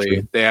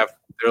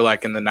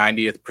like in the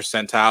 90th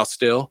percentile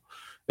still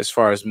as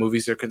far as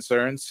movies are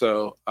concerned.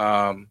 So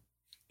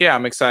yeah,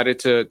 I'm excited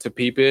to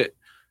peep it.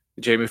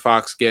 Jamie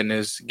Foxx getting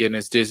his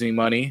Disney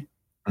money.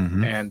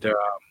 Mm-hmm. And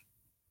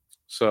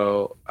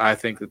so I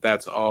think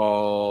that's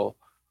all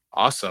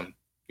awesome.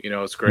 You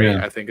know, it's great.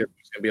 Yeah. I think there's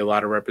going to be a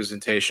lot of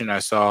representation. I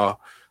saw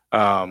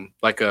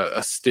like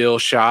a still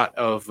shot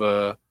of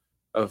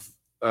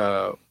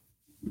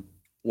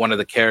one of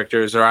the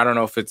characters, or I don't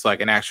know if it's like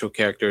an actual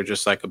character or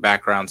just like a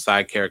background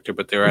side character,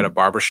 but they're at a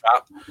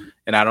barbershop.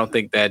 And I don't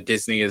think that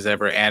Disney has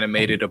ever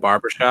animated a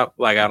barbershop.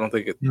 Like, I don't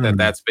think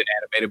that's been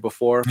animated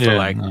before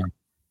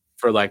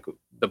for like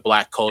the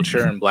Black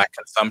culture and Black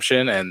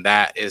consumption. And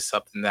that is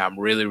something that I'm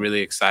really,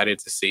 really excited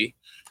to see.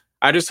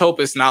 I just hope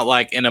it's not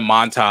like in a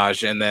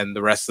montage and then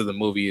the rest of the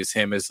movie is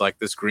him as like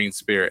this green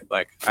spirit.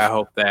 Like, I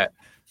hope that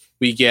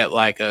we get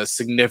like a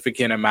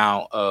significant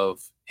amount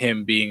of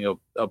him being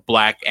a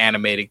Black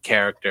animated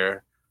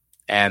character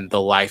and the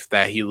life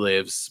that he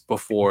lives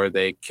before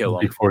they kill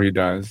him. Before he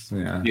dies.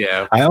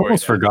 Yeah. I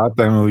almost forgot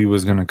that movie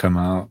was going to come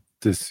out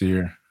this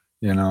year,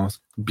 you know,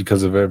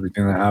 because of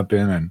everything that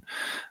happened. And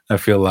I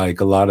feel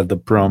like a lot of the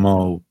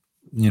promo,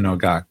 you know,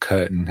 got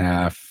cut in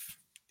half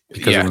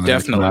because it was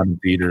definitely out in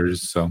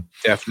theaters. So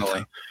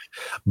definitely.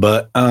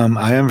 But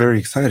I am very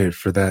excited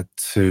for that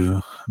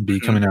to be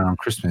coming out on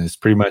Christmas.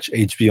 Pretty much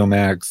HBO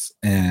Max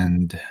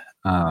and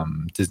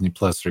Disney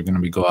Plus are going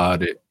to be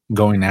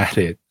going at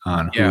it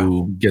on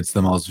who gets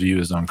the most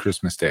views on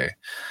Christmas Day,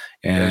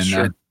 and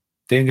I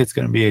think it's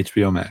going to be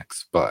HBO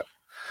Max, but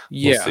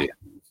we'll see.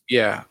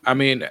 Yeah. I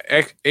mean,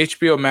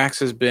 HBO Max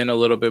has been a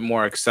little bit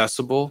more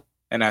accessible,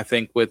 and I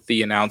think with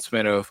the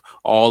announcement of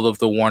all of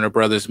the Warner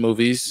Brothers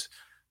movies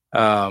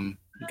going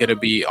to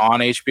be on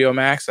HBO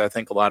Max, I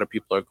think a lot of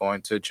people are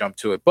going to jump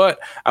to it. But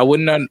I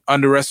wouldn't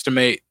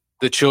underestimate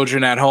the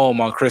children at home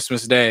on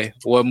Christmas Day.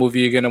 What movie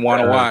you're going to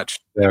want to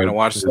watch? They're going to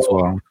watch this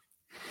well.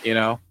 You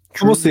know?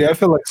 We'll see. I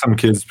feel like some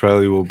kids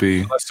probably will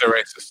be. Unless they're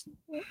racist.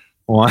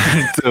 Wow.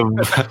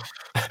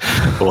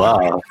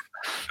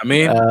 I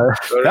mean,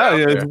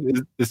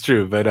 it's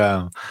true. But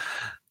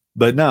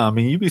no, I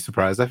mean, you'd be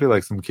surprised. I feel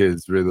like some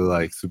kids really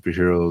like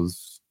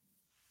superheroes.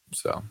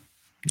 So.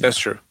 That's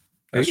true.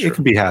 It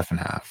could be half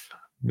and half.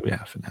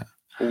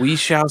 We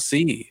shall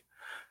see.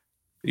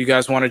 You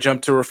guys want to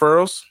jump to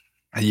referrals?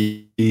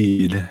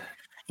 You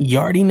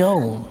already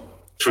know.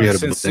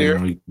 Sincere.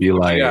 We'd be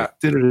like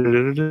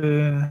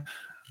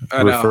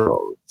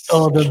referrals.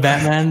 Oh, the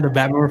Batman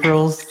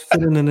referrals.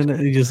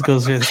 He just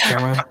goes to the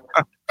camera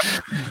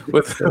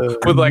with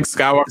like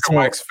Skywalker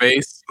Mike's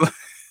face.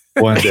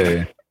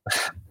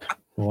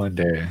 One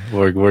day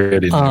we're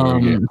getting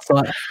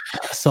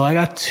so I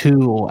got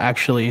two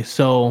actually.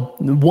 So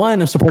one,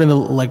 I'm supporting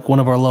one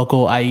of our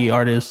local IE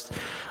artists.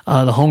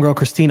 The homegirl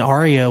Christine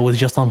Aria was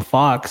just on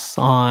Fox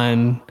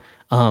on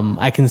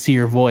I Can See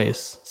Your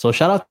Voice. So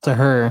shout out to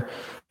her.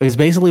 It's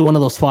basically one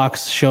of those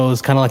Fox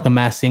shows, kind of like The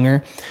Masked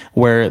Singer,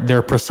 where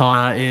their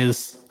persona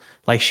is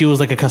like she was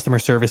like a customer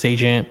service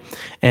agent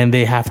and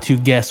they have to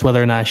guess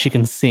whether or not she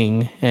can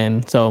sing.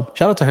 And so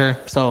shout out to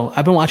her. So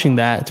I've been watching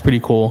that. It's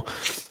pretty cool.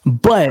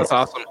 But that's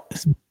awesome.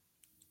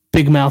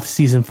 Big Mouth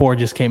season 4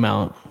 just came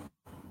out.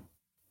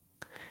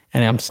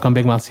 And I'm just on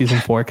Big Mouth season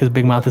 4 because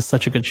Big Mouth is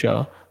such a good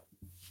show.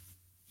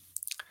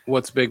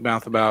 What's Big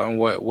Mouth about, and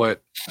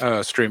what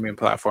streaming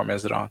platform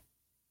is it on?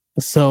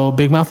 So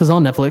Big Mouth is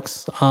on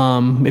Netflix.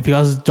 If you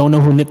guys don't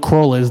know who Nick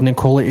Kroll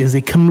is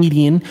a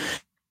comedian.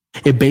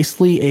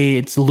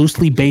 It's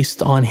loosely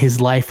based on his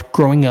life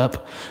growing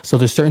up. So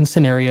there's certain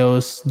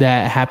scenarios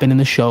that happen in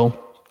the show.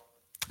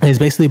 And it's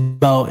basically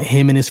about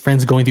him and his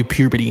friends going through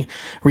puberty,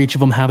 where each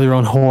of them have their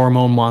own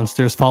hormone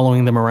monsters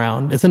following them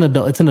around. It's an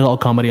adult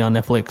comedy on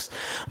Netflix,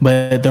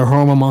 but their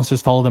hormone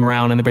monsters follow them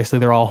around, and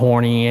they're all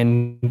horny,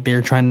 and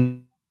they're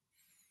trying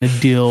to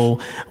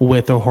deal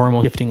with their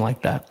hormone shifting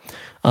like that.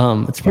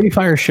 It's a pretty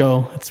fire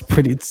show.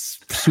 It's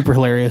super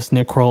hilarious.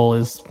 Nick Kroll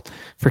is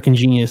freaking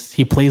genius.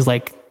 He plays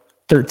like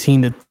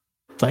 13 to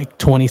like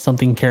 20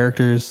 something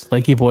characters.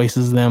 Like he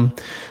voices them.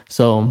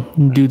 So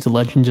dude's a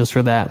legend just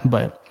for that.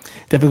 But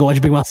definitely go watch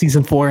Big Mouth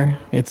season 4.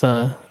 It's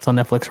on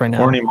Netflix right now.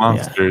 Horny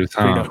monsters.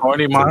 Yeah.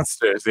 Horny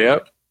monsters.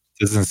 Yep.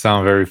 Doesn't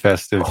sound very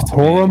festive.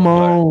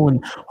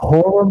 Hormone.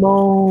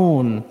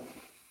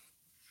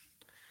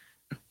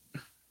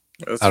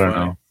 That's I don't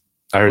know.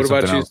 I heard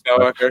what about you,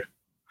 Skywalker?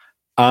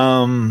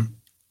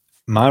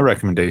 My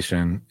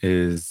recommendation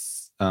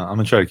is I'm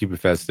gonna try to keep it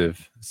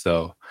festive.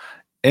 So,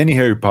 any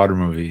Harry Potter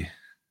movie,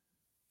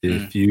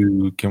 if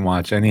you can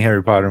watch any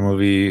Harry Potter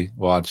movie,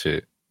 watch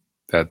it.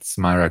 That's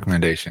my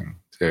recommendation.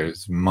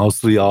 There's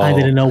mostly all. I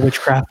didn't know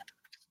witchcraft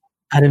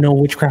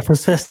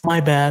was fest.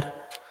 My bad.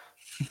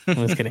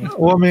 I'm just kidding.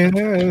 Well, I mean,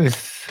 a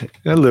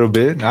little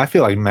bit. I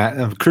feel like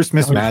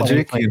Christmas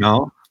magic. You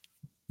know,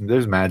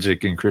 there's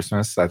magic in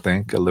Christmas. I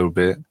think a little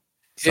bit.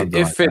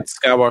 It fits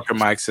Skywalker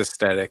Mike's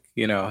aesthetic.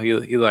 You know,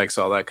 he likes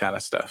all that kind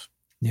of stuff.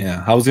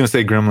 Yeah, I was gonna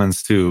say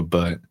Gremlins too,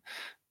 but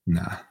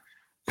nah.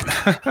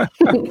 I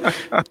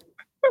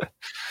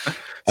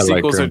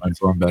like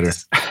Gremlins one better.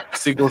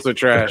 Sequels are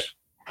trash.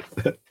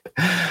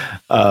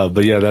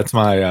 But yeah, that's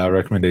my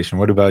recommendation.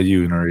 What about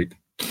you, Narik?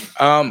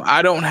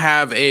 I don't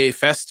have a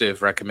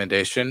festive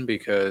recommendation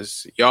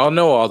because y'all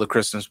know all the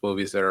Christmas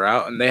movies that are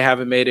out, and they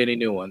haven't made any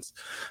new ones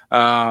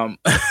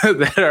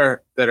that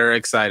are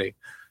exciting.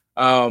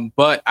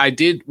 But I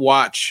did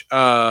watch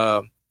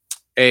a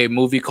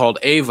movie called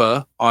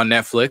Ava on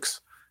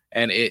Netflix,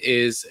 and it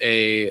is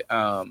a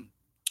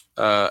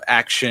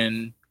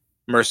action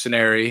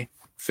mercenary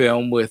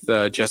film with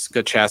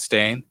Jessica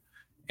Chastain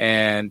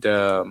and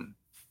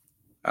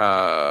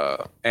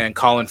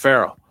Colin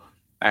Farrell.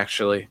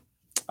 Actually,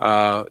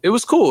 it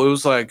was cool. It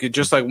was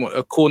just like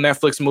a cool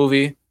Netflix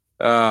movie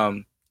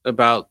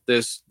about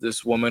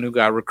this woman who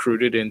got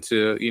recruited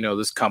into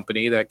this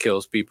company that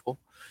kills people.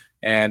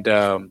 And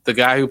the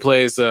guy who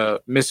plays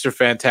Mr.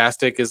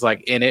 Fantastic is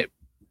like in it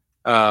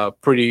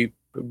pretty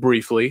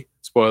briefly.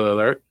 Spoiler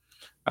alert.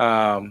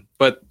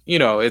 But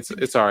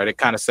it's all right. It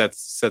kind of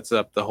sets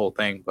up the whole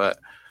thing. But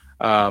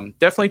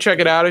definitely check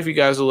it out if you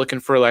guys are looking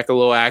for like a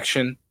little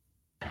action.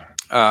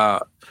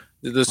 The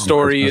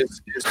story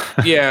is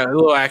a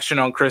little action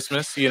on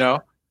Christmas.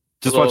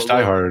 Just watch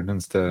Die Hard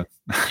instead.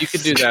 You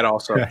could do that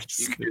also.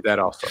 You can do that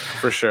also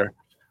for sure.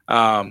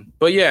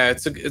 But yeah,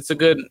 it's a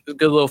good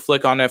little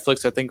flick on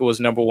Netflix. I think it was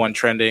 #1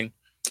 trending.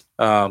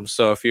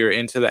 So if you're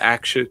into the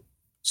action,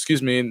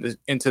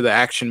 into the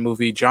action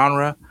movie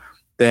genre,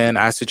 then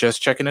I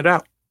suggest checking it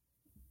out.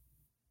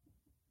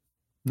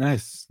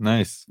 Nice.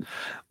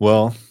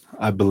 Well,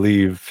 I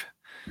believe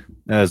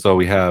that's all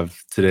we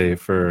have today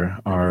for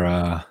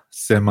our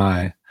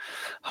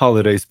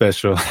semi-holiday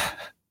special.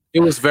 It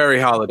was very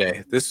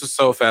holiday. This was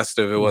so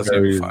festive. It wasn't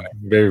very, even funny.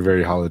 Very,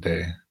 very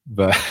holiday.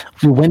 But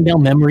we went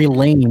down memory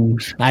lane.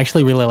 I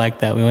actually really like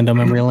that. We went down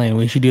memory lane.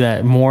 We should do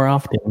that more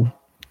often.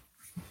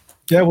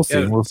 Yeah, we'll see.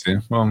 Yeah. We'll see.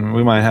 Well,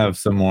 we might have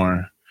some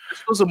more.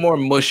 This was a more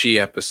mushy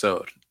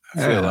episode.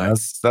 I feel like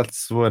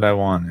that's what I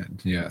wanted.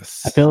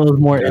 Yes. I feel it was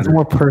more. It's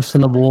more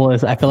personable.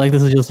 I feel like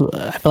this is just.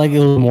 I feel like it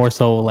was more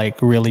so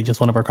like really just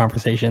one of our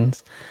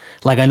conversations.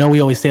 Like I know we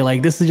always say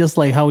like this is just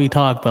like how we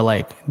talk, but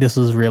like this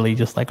was really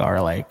just like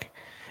our like.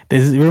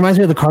 It reminds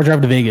me of the car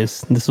drive to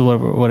Vegas. This is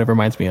what it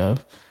reminds me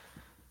of.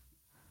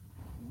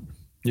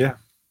 Yeah,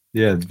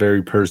 it's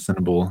very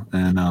personable,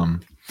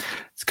 and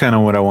it's kind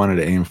of what I wanted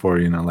to aim for.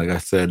 Like I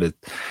said,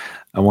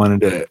 I wanted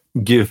to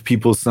give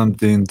people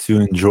something to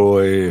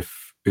enjoy,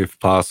 if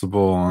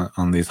possible,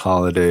 on these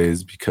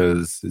holidays,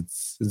 because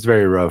it's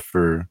very rough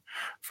for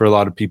a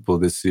lot of people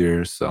this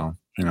year. So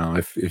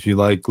if you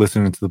like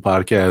listening to the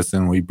podcast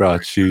and we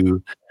brought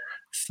you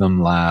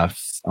some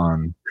laughs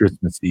on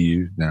Christmas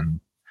Eve,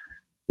 then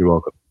you're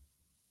welcome.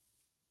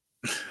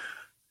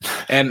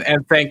 And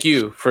thank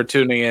you for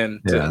tuning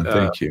in.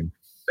 Thank you.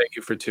 Thank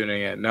you for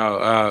tuning in. No,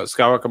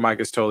 Skywalker Mike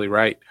is totally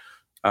right.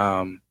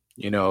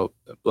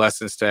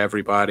 Blessings to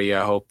everybody.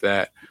 I hope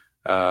that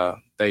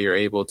you're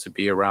able to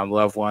be around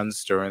loved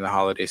ones during the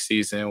holiday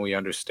season. We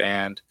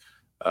understand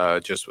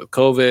just with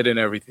COVID and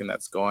everything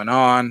that's going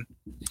on,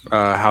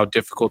 how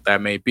difficult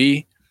that may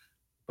be.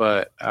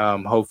 But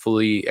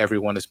hopefully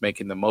everyone is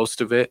making the most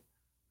of it.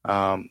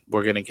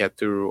 We're going to get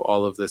through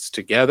all of this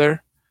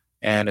together,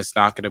 and it's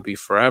not going to be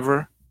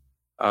forever.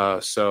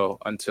 So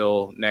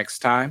until next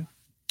time,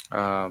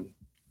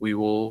 we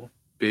will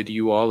bid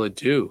you all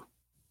adieu.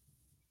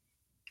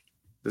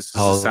 This is the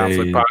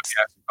Soundflick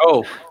Podcast.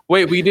 Oh,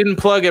 wait, we didn't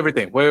plug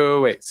everything.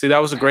 Wait. See, that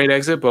was a great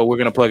exit, but we're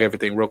going to plug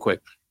everything real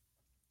quick.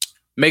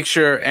 Make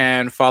sure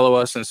and follow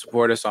us and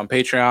support us on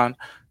Patreon,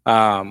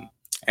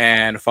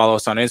 and follow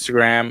us on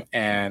Instagram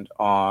and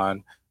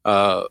on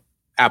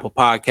Apple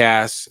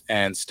Podcasts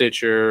and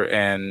Stitcher,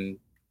 and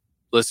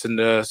listen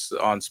to us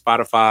on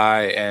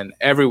Spotify and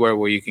everywhere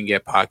where you can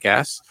get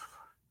podcasts.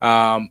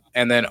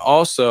 And then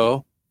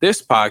also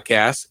this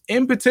podcast,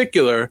 in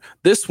particular,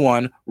 this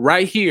one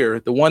right here,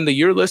 the one that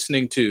you're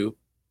listening to,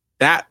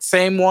 that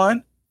same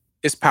one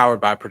is powered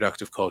by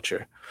Productive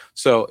Culture.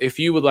 So if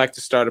you would like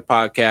to start a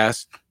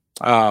podcast,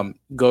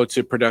 go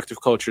to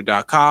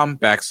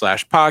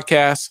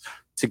productiveculture.com/podcast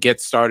to get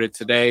started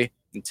today,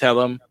 and tell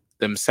them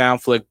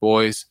Soundflick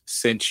boys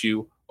sent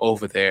you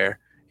over there,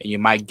 and you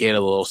might get a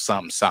little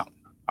something.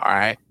 All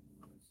right.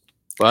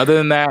 But other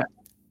than that,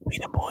 we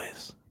the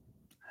boys.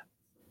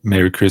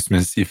 Merry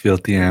Christmas, you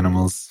filthy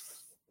animals.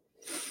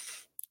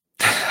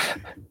 I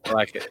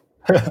like it.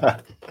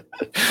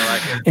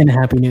 And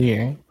Happy New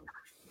Year.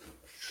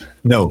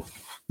 No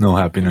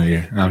Happy New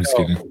Year. I'm just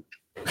kidding. All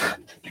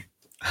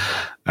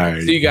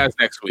right. See you guys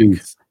next week.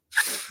 Peace.